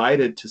be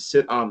invited to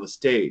sit on the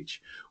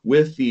stage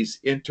with these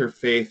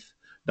interfaith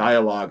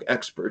dialogue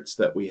experts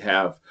that we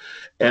have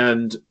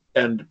and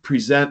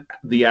present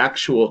the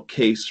actual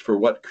case for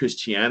what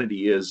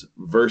Christianity is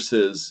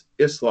versus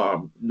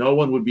Islam, no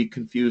one would be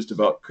confused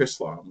about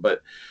Chrislam.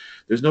 But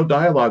there's no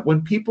dialogue.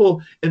 When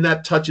people, and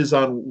that touches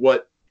on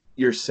what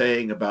you're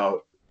saying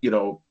about,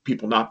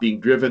 people not being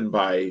driven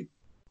by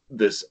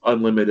this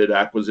unlimited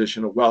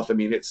acquisition of wealth. I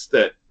mean, it's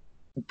that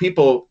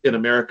people in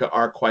America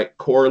are quite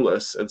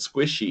coreless and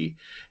squishy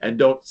and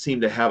don't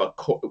seem to have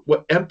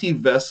what empty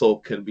vessel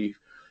can be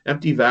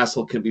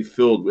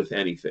filled with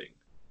anything.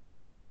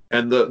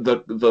 And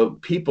the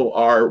people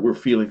we're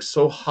feeling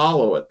so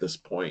hollow at this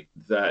point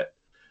that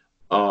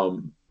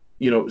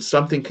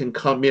something can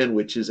come in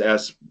which is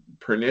as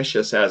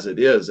pernicious as it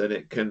is, and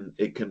it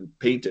can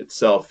paint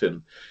itself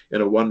in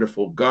a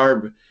wonderful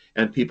garb,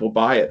 and people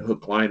buy it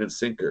hook, line, and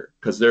sinker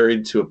because they're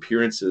into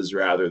appearances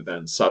rather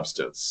than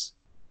substance.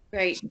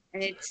 Right.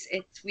 And it's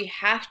we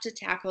have to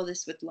tackle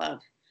this with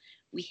love.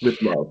 We have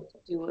to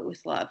do it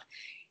with love.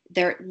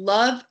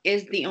 Love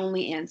is the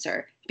only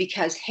answer,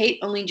 because hate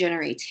only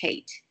generates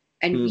hate.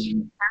 And we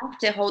Mhm. have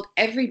to hold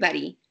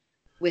everybody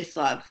with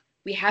love.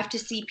 We have to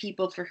see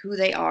people for who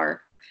they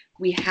are.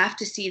 We have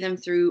to see them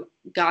through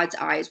God's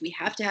eyes. We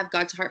have to have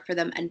God's heart for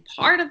them. And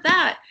part of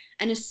that,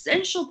 an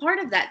essential part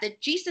of that, that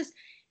Jesus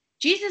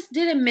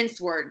didn't mince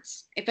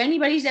words. If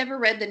anybody's ever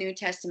read the New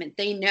Testament,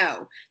 they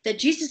know that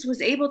Jesus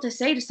was able to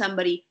say to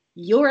somebody,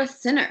 "You're a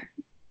sinner.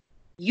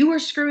 You are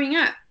screwing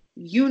up.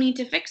 You need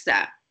to fix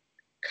that.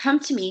 Come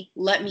to me.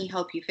 Let me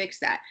help you fix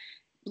that."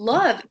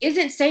 Love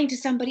isn't saying to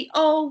somebody,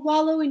 "Oh,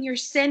 wallow in your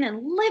sin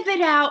and live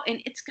it out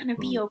and it's going to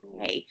be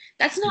okay."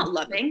 That's not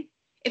loving.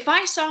 If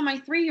I saw my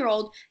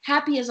 3-year-old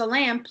happy as a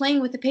lamb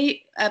playing with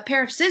a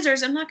pair of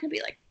scissors, I'm not going to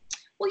be like,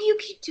 "Well, you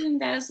keep doing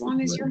that as long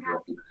as you're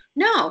happy."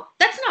 No,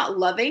 that's not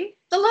loving.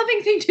 The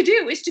loving thing to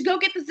do is to go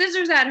get the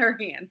scissors out of her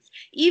hands,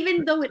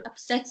 even though it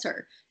upsets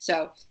her.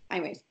 So,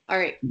 anyways, all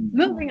right,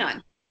 moving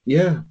on.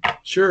 Yeah,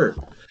 sure.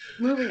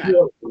 Moving on.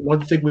 Well,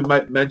 one thing we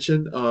might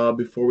mention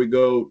before we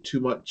go too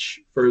much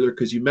further,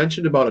 because you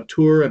mentioned about a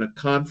tour and a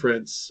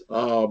conference.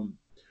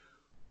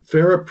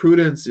 Farrah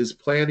Prudence is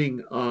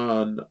planning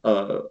on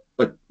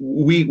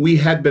we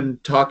had been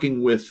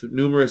talking with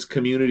numerous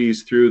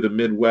communities through the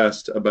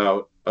Midwest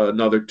about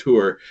another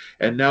tour,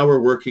 and now we're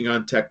working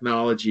on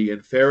technology.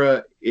 And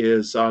Farrah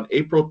is on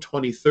April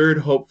 23rd.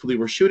 Hopefully,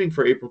 we're shooting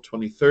for April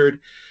 23rd.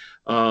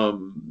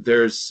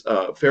 There's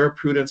Farrah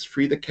Prudence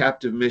Free the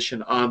Captive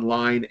mission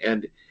online,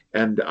 and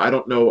I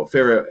don't know,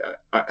 Farrah,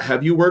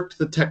 have you worked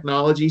the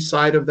technology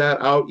side of that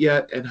out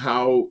yet, and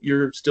how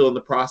you're still in the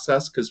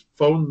process? Because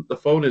the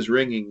phone is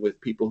ringing with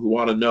people who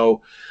want to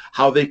know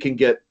how they can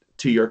get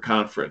to your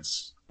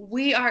conference.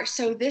 We are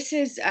so this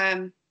is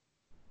a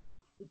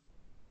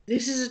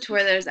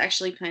tour that I was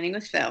actually planning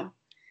with Phil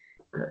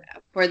Okay.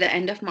 for the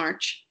end of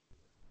March.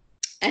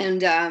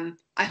 And I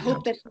Yeah.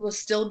 hope that he will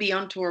still be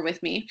on tour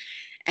with me.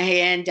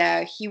 And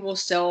he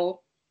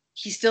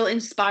still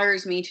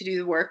inspires me to do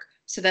the work.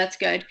 So that's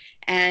good.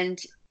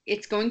 And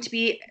it's going to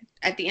be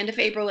at the end of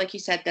April, like you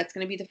said, that's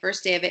going to be the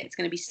first day of it. It's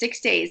going to be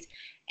 6 days.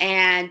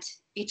 And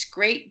it's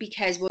great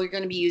because we're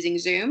going to be using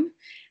Zoom.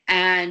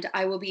 And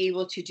I will be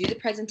able to do the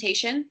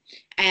presentation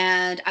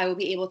and I will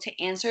be able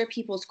to answer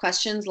people's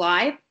questions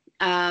live.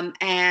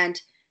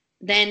 And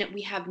then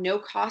we have no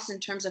cost in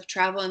terms of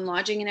travel and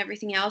lodging and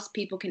everything else.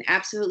 People can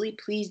absolutely,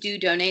 please do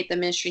donate. The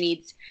ministry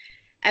needs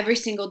every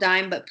single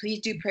dime, but please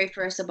do pray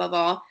for us above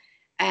all.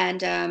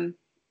 And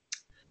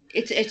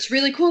it's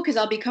really cool because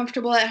I'll be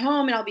comfortable at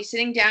home and I'll be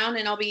sitting down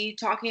and I'll be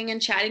talking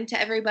and chatting to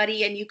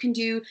everybody. And you can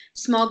do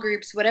small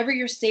groups, whatever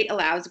your state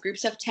allows,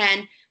 groups of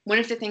 10. One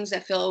of the things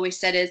that Phil always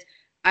said is,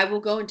 I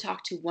will go and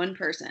talk to one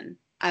person.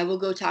 I will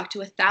go talk to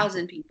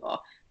 1,000 people.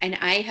 And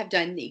I have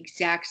done the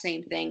exact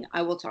same thing.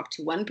 I will talk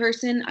to one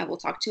person. I will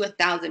talk to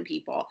 1,000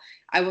 people.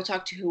 I will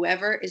talk to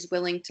whoever is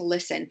willing to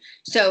listen.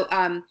 So,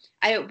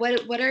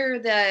 what are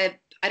the?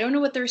 I don't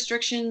know what the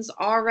restrictions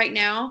are right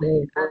now.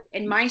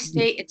 In my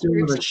state, it's Still in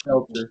groups a of 10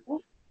 shelter.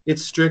 people.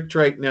 It's strict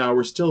right now.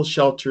 We're still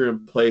shelter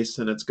in place,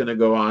 and it's going to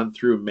go on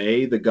through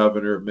May. The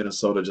governor of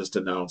Minnesota just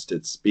announced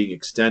it's being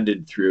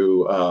extended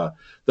through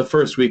the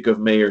first week of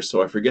May or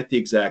so. I forget the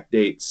exact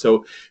date.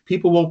 So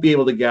people won't be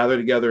able to gather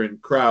together in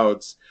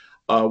crowds.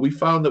 We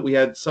found that we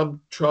had some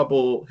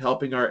trouble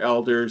helping our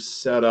elders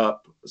set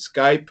up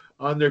Skype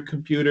on their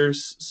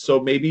computers.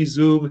 So maybe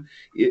Zoom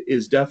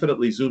is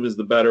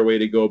the better way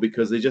to go,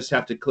 because they just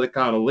have to click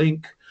on a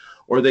link,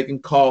 or they can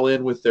call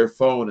in with their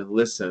phone and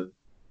listen.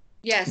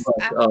 Yes, But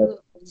absolutely.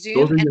 those Zoom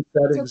are and your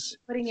also settings.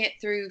 putting it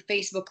through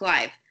Facebook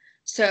Live. Right.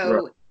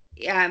 So,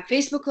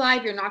 Facebook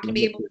Live, you're not going to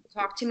be able to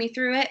talk to me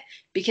through it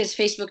because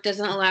Facebook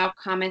doesn't allow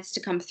comments to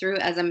come through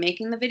as I'm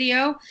making the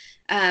video.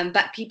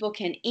 But people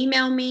can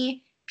email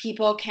me.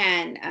 People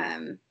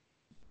can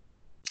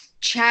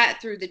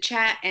chat through the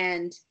chat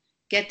and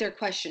get their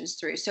questions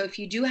through. So if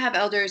you do have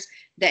elders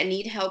that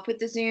need help with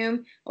the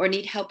Zoom or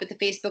need help with the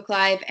Facebook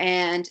Live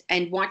and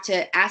want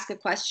to ask a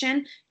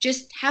question,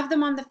 just have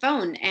them on the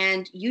phone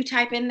and you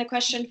type in the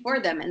question for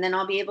them and then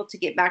I'll be able to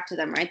get back to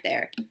them right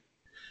there.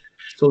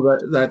 So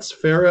that's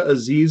Farrah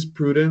Aziz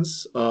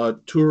Prudence,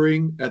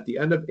 touring at the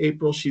end of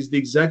April. She's the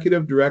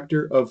executive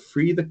director of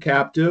Free the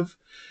Captive,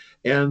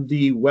 and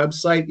the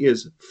website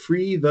is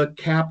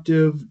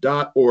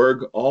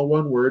freethecaptive.org, all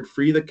one word,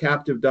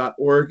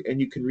 freethecaptive.org, and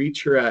you can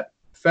reach her at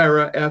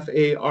Farrah,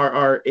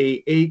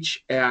 Farrah,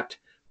 at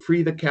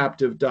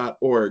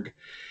freethecaptive.org.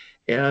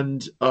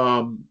 And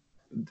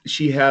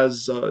she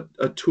has a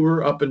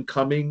tour up and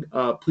coming.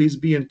 Please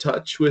be in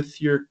touch with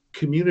your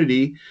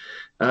community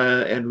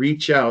and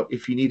reach out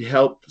if you need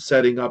help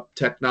setting up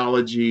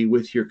technology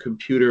with your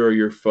computer or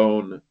your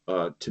phone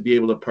to be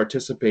able to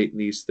participate in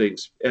these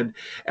things. And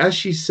as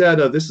she said,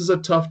 this is a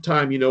tough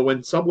time,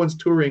 when someone's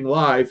touring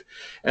live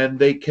and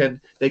they can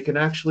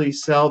actually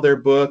sell their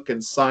book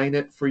and sign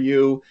it for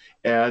you,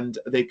 and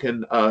they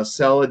can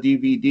sell a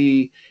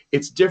DVD.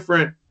 It's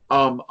different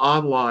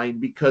online,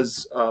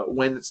 because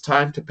when it's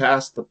time to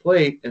pass the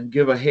plate and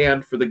give a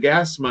hand for the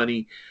gas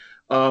money,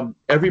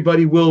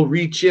 everybody will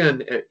reach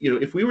in.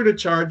 If we were to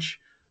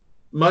charge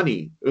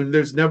money,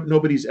 and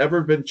nobody's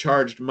ever been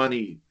charged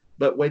money,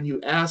 but when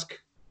you ask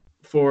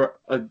for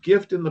a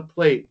gift in the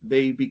plate,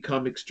 they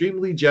become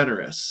extremely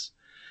generous.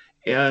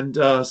 And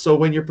so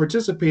when you're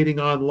participating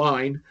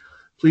online,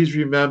 please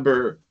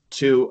remember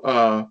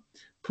to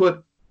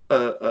put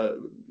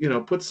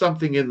put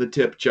something in the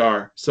tip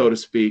jar, so to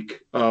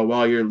speak,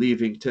 while you're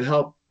leaving to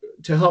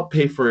help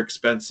pay for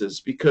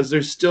expenses, because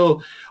there's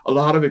still a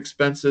lot of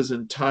expenses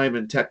in time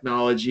and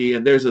technology,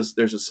 and there's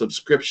a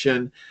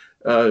subscription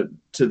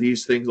to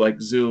these things like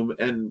Zoom,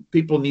 and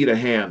people need a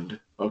hand.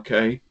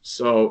 Okay,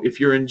 so if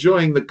you're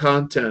enjoying the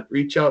content,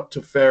 reach out to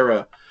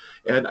Farrah,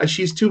 and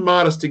she's too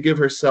modest to give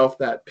herself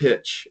that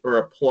pitch or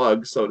a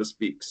plug, so to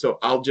speak. So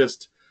I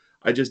just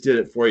did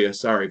it for you.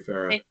 Sorry,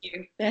 Farrah. Thank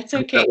you. That's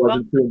That okay. Well,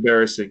 wasn't too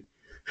embarrassing.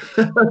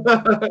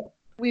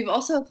 we've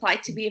also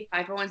applied to be a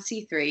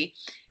 501c3.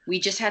 We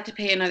just had to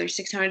pay another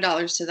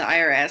 $600 to the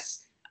IRS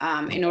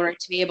in order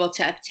to be able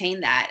to obtain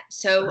that.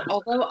 So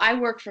although I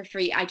work for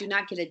free, I do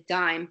not get a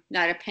dime,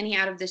 not a penny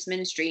out of this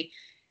ministry.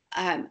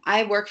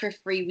 I work for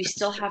free. We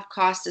still have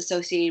costs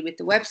associated with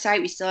the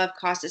website. We still have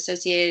costs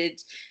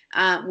associated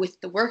with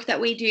the work that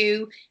we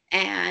do.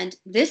 And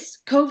this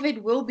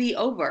COVID will be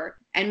over.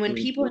 And when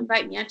people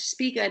invite me out to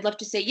speak, I'd love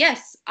to say,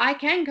 yes, I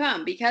can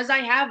come because I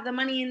have the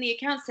money in the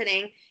account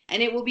sitting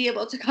and it will be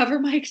able to cover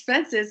my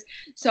expenses.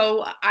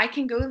 So I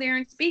can go there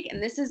and speak.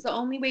 And this is the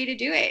only way to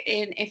do it.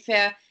 And if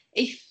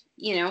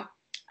you know,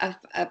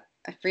 a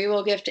free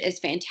will gift is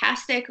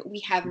fantastic. We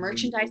have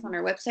merchandise on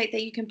our website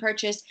that you can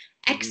purchase.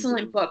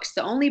 Excellent books.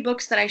 The only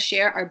books that I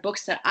share are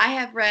books that I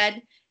have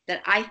read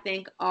that I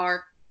think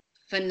are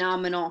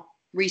phenomenal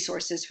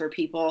resources for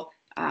people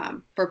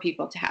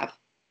to have.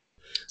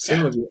 Some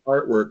So of the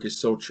artwork is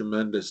so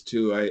tremendous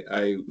too.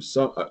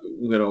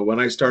 When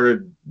I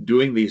started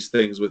doing these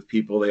things with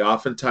people, they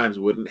oftentimes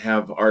wouldn't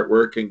have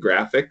artwork and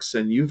graphics,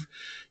 and you've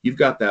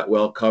got that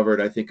well covered.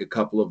 I think a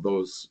couple of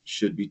those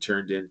should be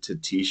turned into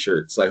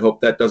T-shirts. I hope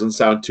that doesn't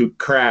sound too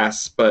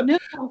crass, but no,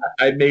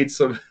 I made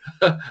some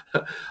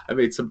I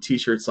made some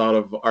T-shirts out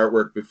of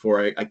artwork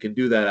before. I can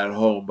do that at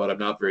home, but I'm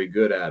not very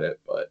good at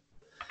it. But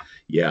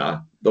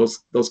yeah,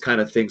 those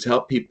kind of things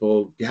help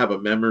people have a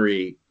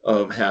memory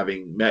of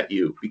having met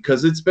you,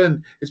 because it's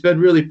been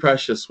really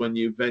precious when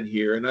you've been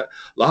here, and a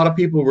lot of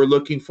people were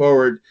looking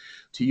forward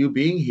to you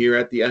being here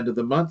at the end of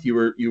the month. You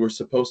were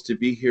supposed to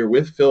be here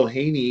with Phil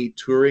Haney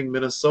touring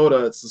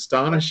Minnesota. It's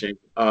astonishing.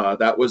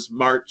 That was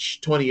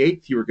March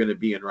 28th. You were going to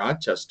be in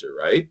Rochester,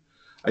 right?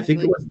 I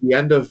think it was the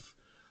end of.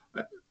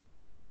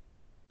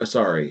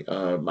 Sorry,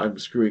 I'm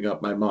screwing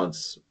up my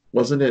months.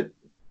 Wasn't it?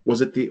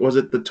 Was it the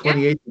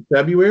 28th of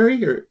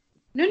February, or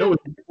no, no?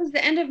 it was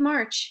the end of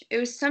March. It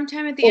was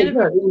sometime at the Oh end of yeah,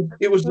 March. so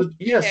it was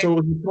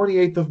the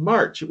 28th of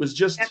March. It was Yep.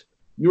 just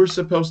you were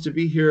supposed to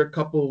be here a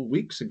couple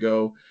weeks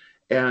ago,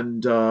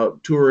 and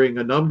touring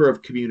a number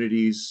of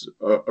communities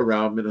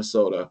around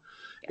Minnesota,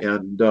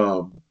 and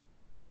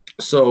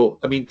so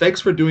I mean, thanks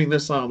for doing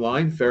this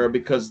online, Farrah,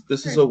 because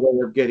this is Sure. a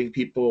way of getting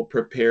people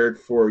prepared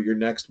for your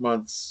next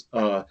month's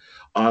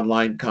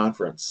online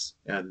conference,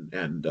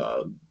 and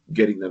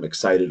getting them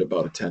excited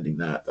about attending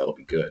that. That'll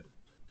be good.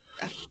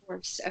 Of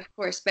course, of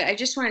course. But I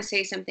just want to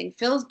say something.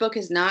 Phil's book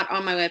is not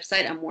on my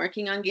website. I'm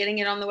working on getting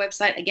it on the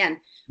website.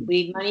 Again,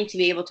 we need money to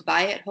be able to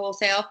buy it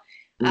wholesale.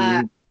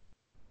 Uh, Mhm.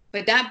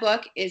 but that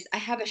book is, I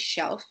have a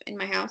shelf in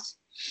my house.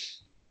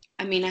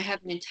 I mean, I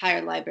have an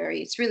entire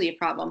library. It's really a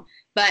problem,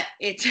 but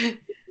it's a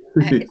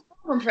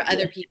problem for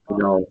other people.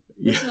 No,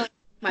 yeah. Personally,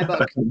 my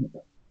book.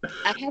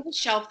 I have a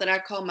shelf that I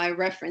call my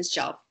reference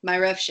shelf, my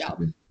ref shelf.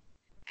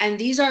 And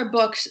these are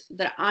books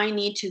that I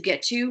need to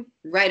get to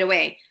right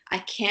away. I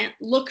can't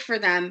look for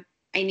them.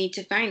 I need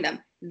to find them.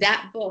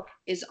 That book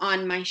is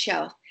on my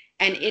shelf,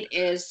 and it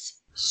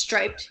is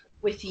striped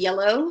with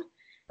yellow.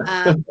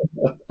 Yeah,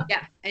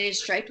 and it's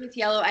striped with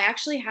yellow. I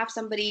actually have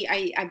somebody,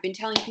 I've been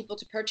telling people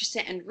to purchase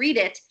it and read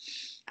it.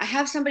 I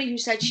have somebody who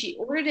said she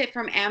ordered it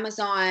from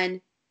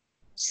Amazon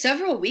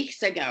several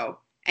weeks ago,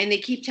 and they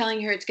keep telling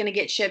her it's going to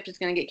get shipped, and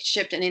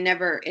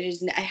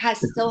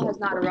still has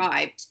not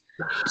arrived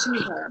to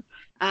her.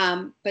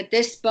 But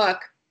this book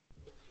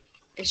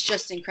is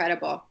just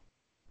incredible.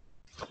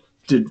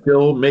 Did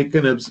Phil make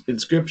an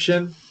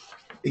inscription?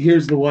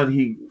 Here's the one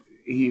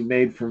he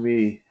made for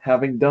me.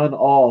 Having done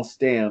all,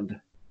 stand.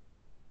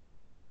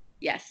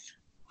 Yes.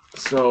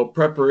 So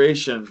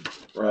preparation,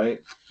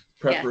 right? Yes.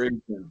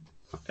 Preparation,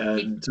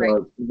 and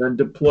Right. then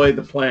deploy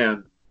the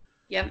plan.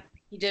 Yep.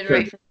 He did Good.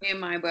 right for me in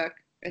my book.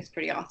 It's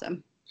pretty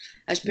awesome.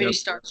 I was pretty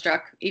Yep.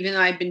 starstruck, even though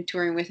I've been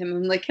touring with him.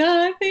 I'm like,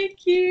 oh,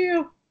 thank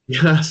you.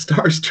 Yeah,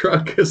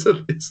 starstruck is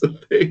a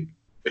thing.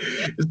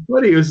 It's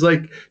funny. It was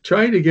like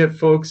trying to get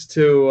folks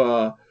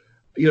to,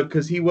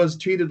 because he was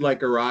treated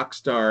like a rock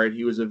star, and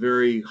he was a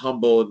very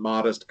humble and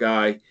modest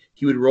guy.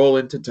 He would roll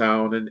into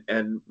town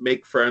and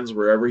make friends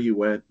wherever he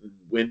went and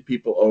win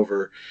people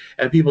over.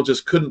 And people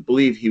just couldn't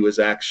believe he was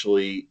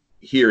actually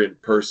here in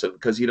person,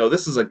 because,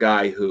 this is a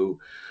guy who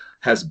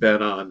has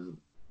been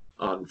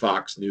on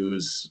Fox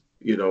News,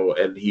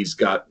 and he's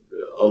got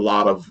a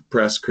lot of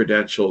press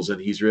credentials, and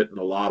he's written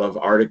a lot of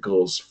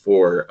articles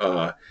for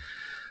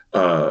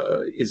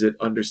is it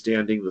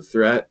Understanding the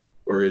Threat,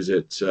 or is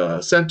it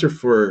Center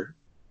for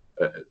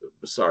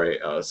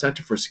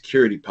Center for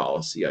Security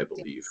Policy, I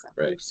believe, Yes, I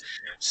right? believe so.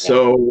 Yeah.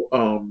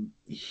 So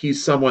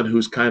he's someone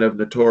who's kind of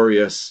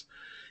notorious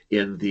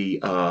in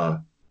the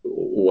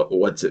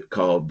what's it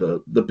called,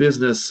 the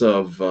business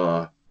of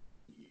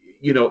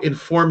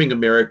informing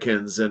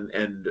Americans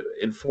and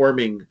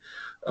informing,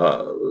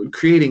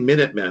 creating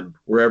Minutemen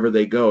wherever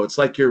they go. It's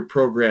like your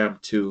program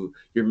to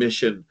your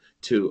mission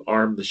to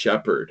arm the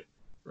shepherd,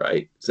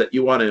 right? It's that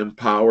you want to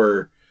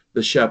empower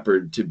the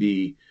shepherd to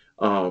be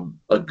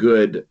a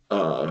good.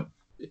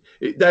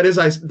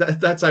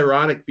 That's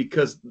ironic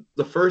because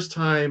the first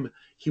time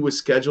he was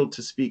scheduled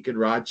to speak in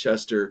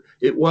Rochester,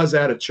 it was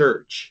at a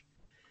church,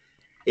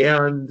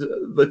 and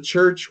the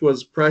church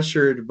was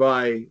pressured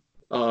by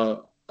uh,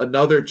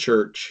 another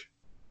church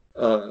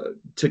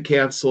to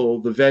cancel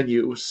the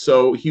venue.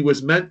 So he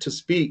was meant to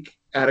speak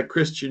at a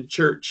Christian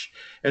church,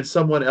 and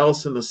someone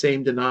else in the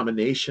same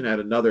denomination at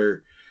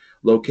another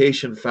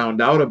location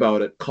found out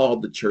about it,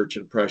 called the church,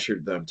 and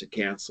pressured them to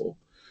cancel.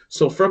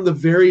 So from the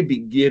very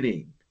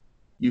beginning,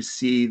 you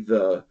see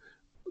the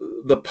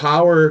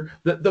power,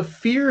 the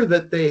fear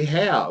that they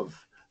have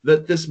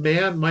that this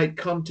man might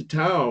come to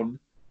town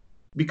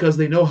because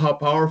they know how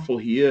powerful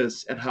he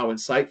is and how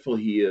insightful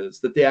he is,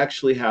 that they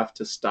actually have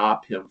to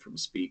stop him from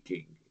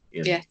speaking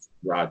in Yes.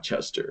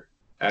 Rochester.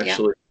 Yeah.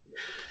 Actually,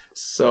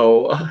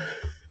 so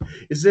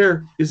is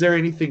there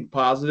anything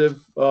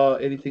positive?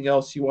 Anything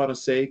else you want to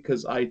say?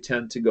 Because I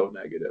tend to go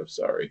negative.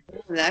 Sorry.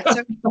 That's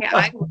okay.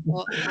 I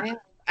will.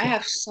 I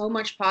have so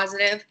much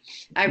positive.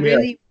 I Yeah.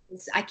 really,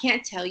 I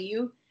can't tell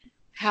you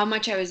how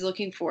much I was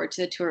looking forward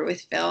to the tour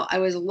with Phil. I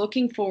was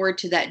looking forward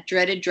to that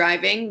dreaded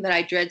driving that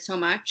I dread so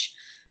much.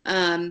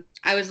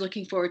 I was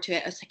looking forward to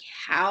it. I was like,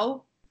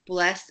 how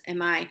blessed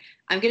am I?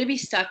 I'm going to be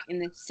stuck in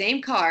the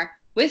same car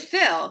with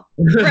Phil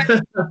for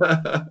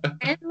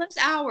endless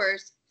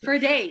hours for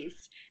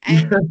days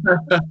and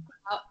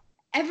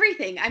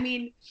everything. I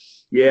mean, one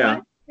Yeah.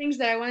 of the things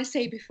that I want to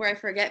say before I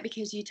forget,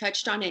 because you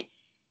touched on it,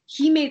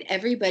 he made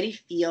everybody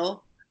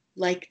feel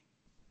like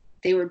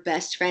they were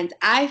best friends.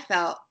 I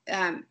felt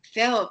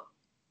Phil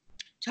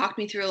talked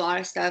me through a lot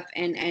of stuff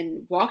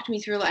and walked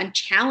me through a lot and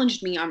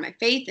challenged me on my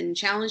faith and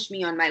challenged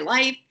me on my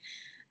life.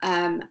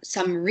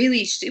 Some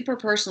really super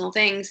personal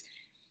things.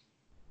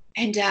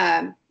 And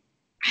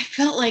I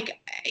felt like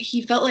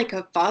he felt like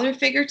a father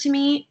figure to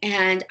me.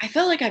 And I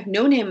felt like I've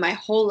known him my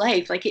whole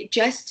life. Like it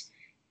just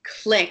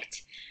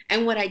clicked.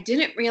 And what I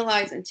didn't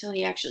realize until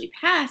he actually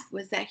passed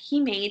was that he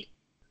made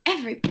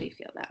everybody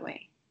feel that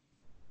way.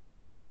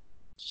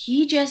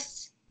 He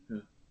just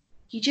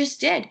He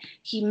just did.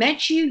 He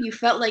met you. You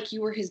felt like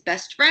you were his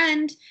best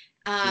friend.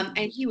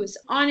 And he was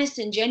honest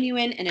and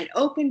genuine and an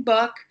open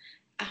book,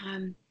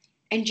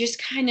 and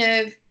just kind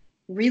of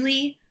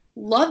really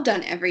loved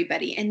on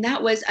everybody. And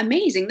that was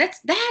amazing.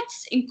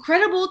 That's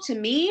incredible to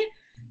me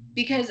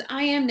because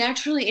I am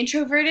naturally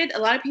introverted. A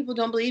lot of people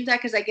don't believe that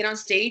because I get on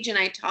stage and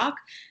I talk.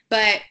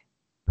 But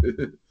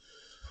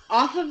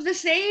off of the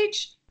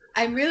stage,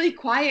 I'm really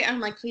quiet. I'm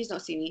like, please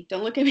don't see me.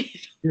 Don't look at me.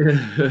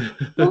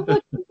 Don't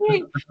look at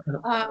me.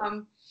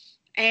 Um,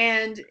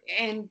 and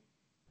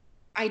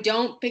I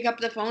don't pick up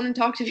the phone and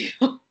talk to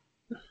people.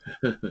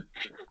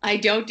 I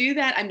don't do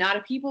that. I'm not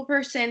a people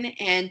person.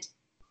 And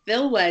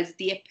Phil was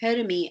the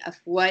epitome of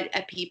what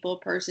a people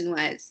person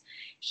was.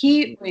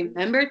 He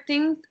remembered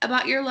things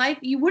about your life.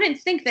 You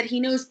wouldn't think that he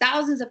knows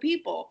thousands of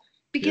people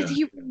because Yeah.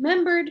 he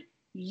remembered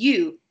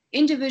you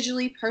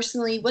individually,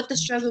 personally, what the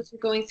struggles you're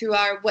going through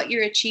are, what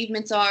your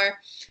achievements are.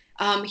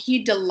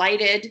 He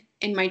delighted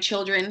in my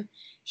children.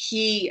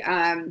 He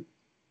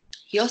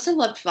also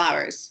loved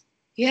flowers.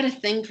 He had a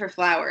thing for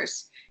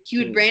flowers. He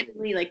would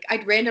randomly, like,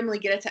 I'd randomly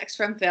get a text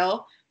from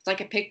Phil with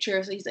like a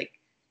picture. So he's like,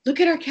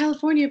 look at our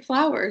California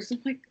flowers.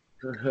 I'm like,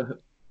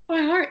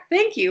 my heart,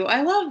 thank you.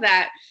 I love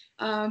that.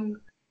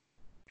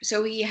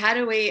 So he had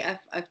a way of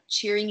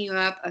cheering you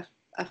up,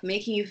 of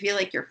making you feel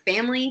like you're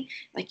family,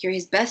 like you're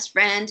his best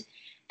friend.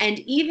 And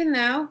even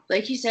though,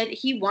 like you said,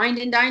 he wined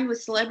and dined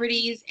with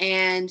celebrities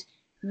and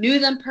knew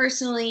them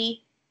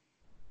personally,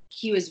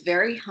 he was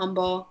very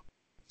humble,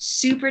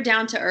 super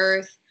down to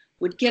earth,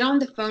 would get on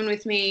the phone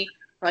with me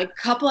for like a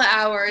couple of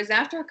hours.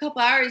 After a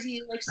couple of hours,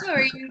 he's like, so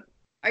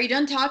are you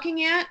done talking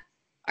yet?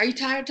 Are you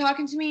tired of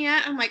talking to me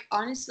yet? I'm like,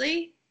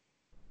 honestly,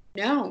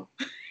 no.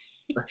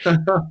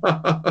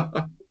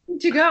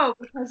 To go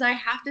because I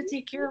have to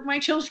take care of my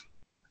children.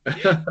 I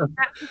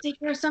have to take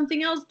care of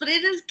something else, but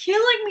it is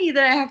killing me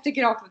that I have to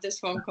get off of this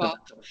phone call.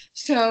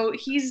 So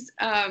he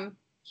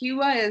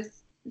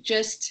was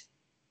just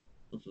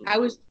I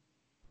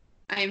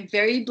am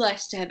very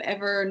blessed to have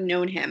ever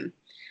known him,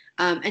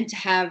 and to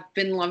have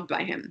been loved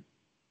by him.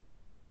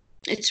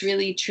 It's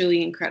really,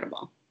 truly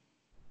incredible.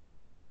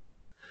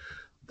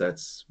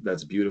 That's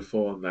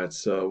beautiful, and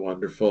that's a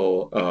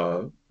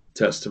wonderful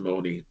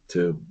testimony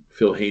to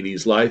Phil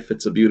Haney's life.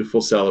 It's a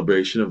beautiful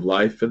celebration of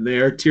life, and they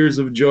are tears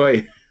of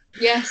joy.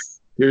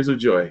 Yes. Tears of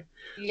joy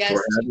for Yes.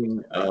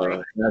 having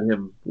had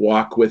him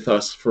walk with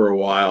us for a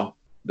while.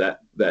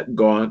 That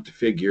gaunt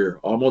figure,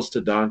 almost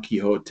a Don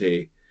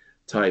Quixote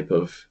type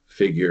of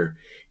figure,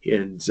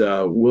 and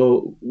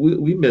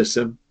we miss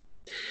him.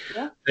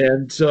 Yeah.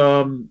 And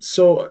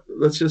so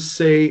let's just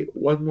say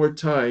one more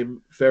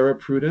time, Farrah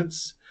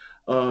Prudence,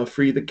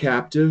 Free the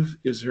Captive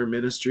is her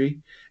ministry,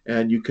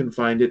 and you can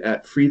find it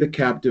at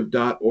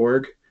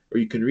freethecaptive.org, or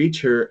you can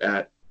reach her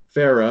at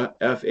Farrah,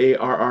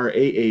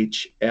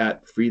 Farrah,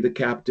 at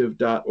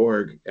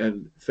freethecaptive.org.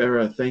 And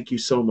Farrah, thank you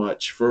so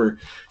much for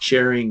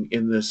sharing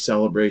in this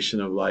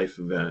celebration of life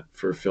event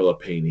for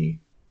Philip Haney.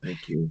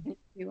 Thank you. Thank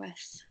you,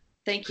 Wes.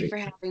 Thank you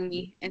Thank for having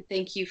me, and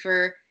thank you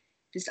for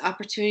this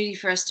opportunity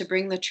for us to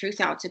bring the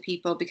truth out to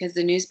people because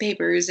the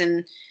newspapers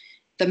and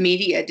the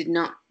media did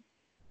Yeah.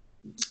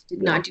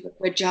 not do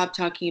a good job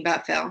talking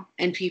about Phil,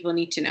 and people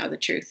need to know the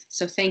truth.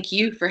 So thank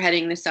you for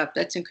heading this up.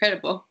 That's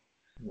incredible.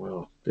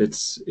 Well,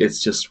 it's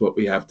just what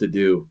we have to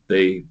do.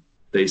 They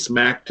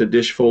smacked a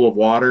dish full of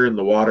water and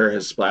the water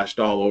has splashed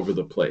all over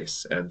the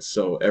place. And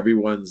so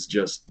everyone's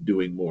just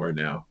doing more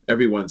now.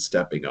 Everyone's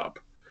stepping up.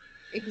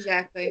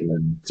 Exactly.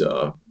 And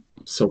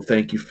so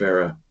thank you,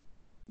 Farrah.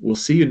 We'll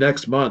see you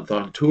next month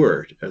on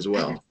tour as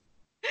well.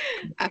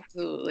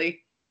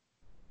 Absolutely.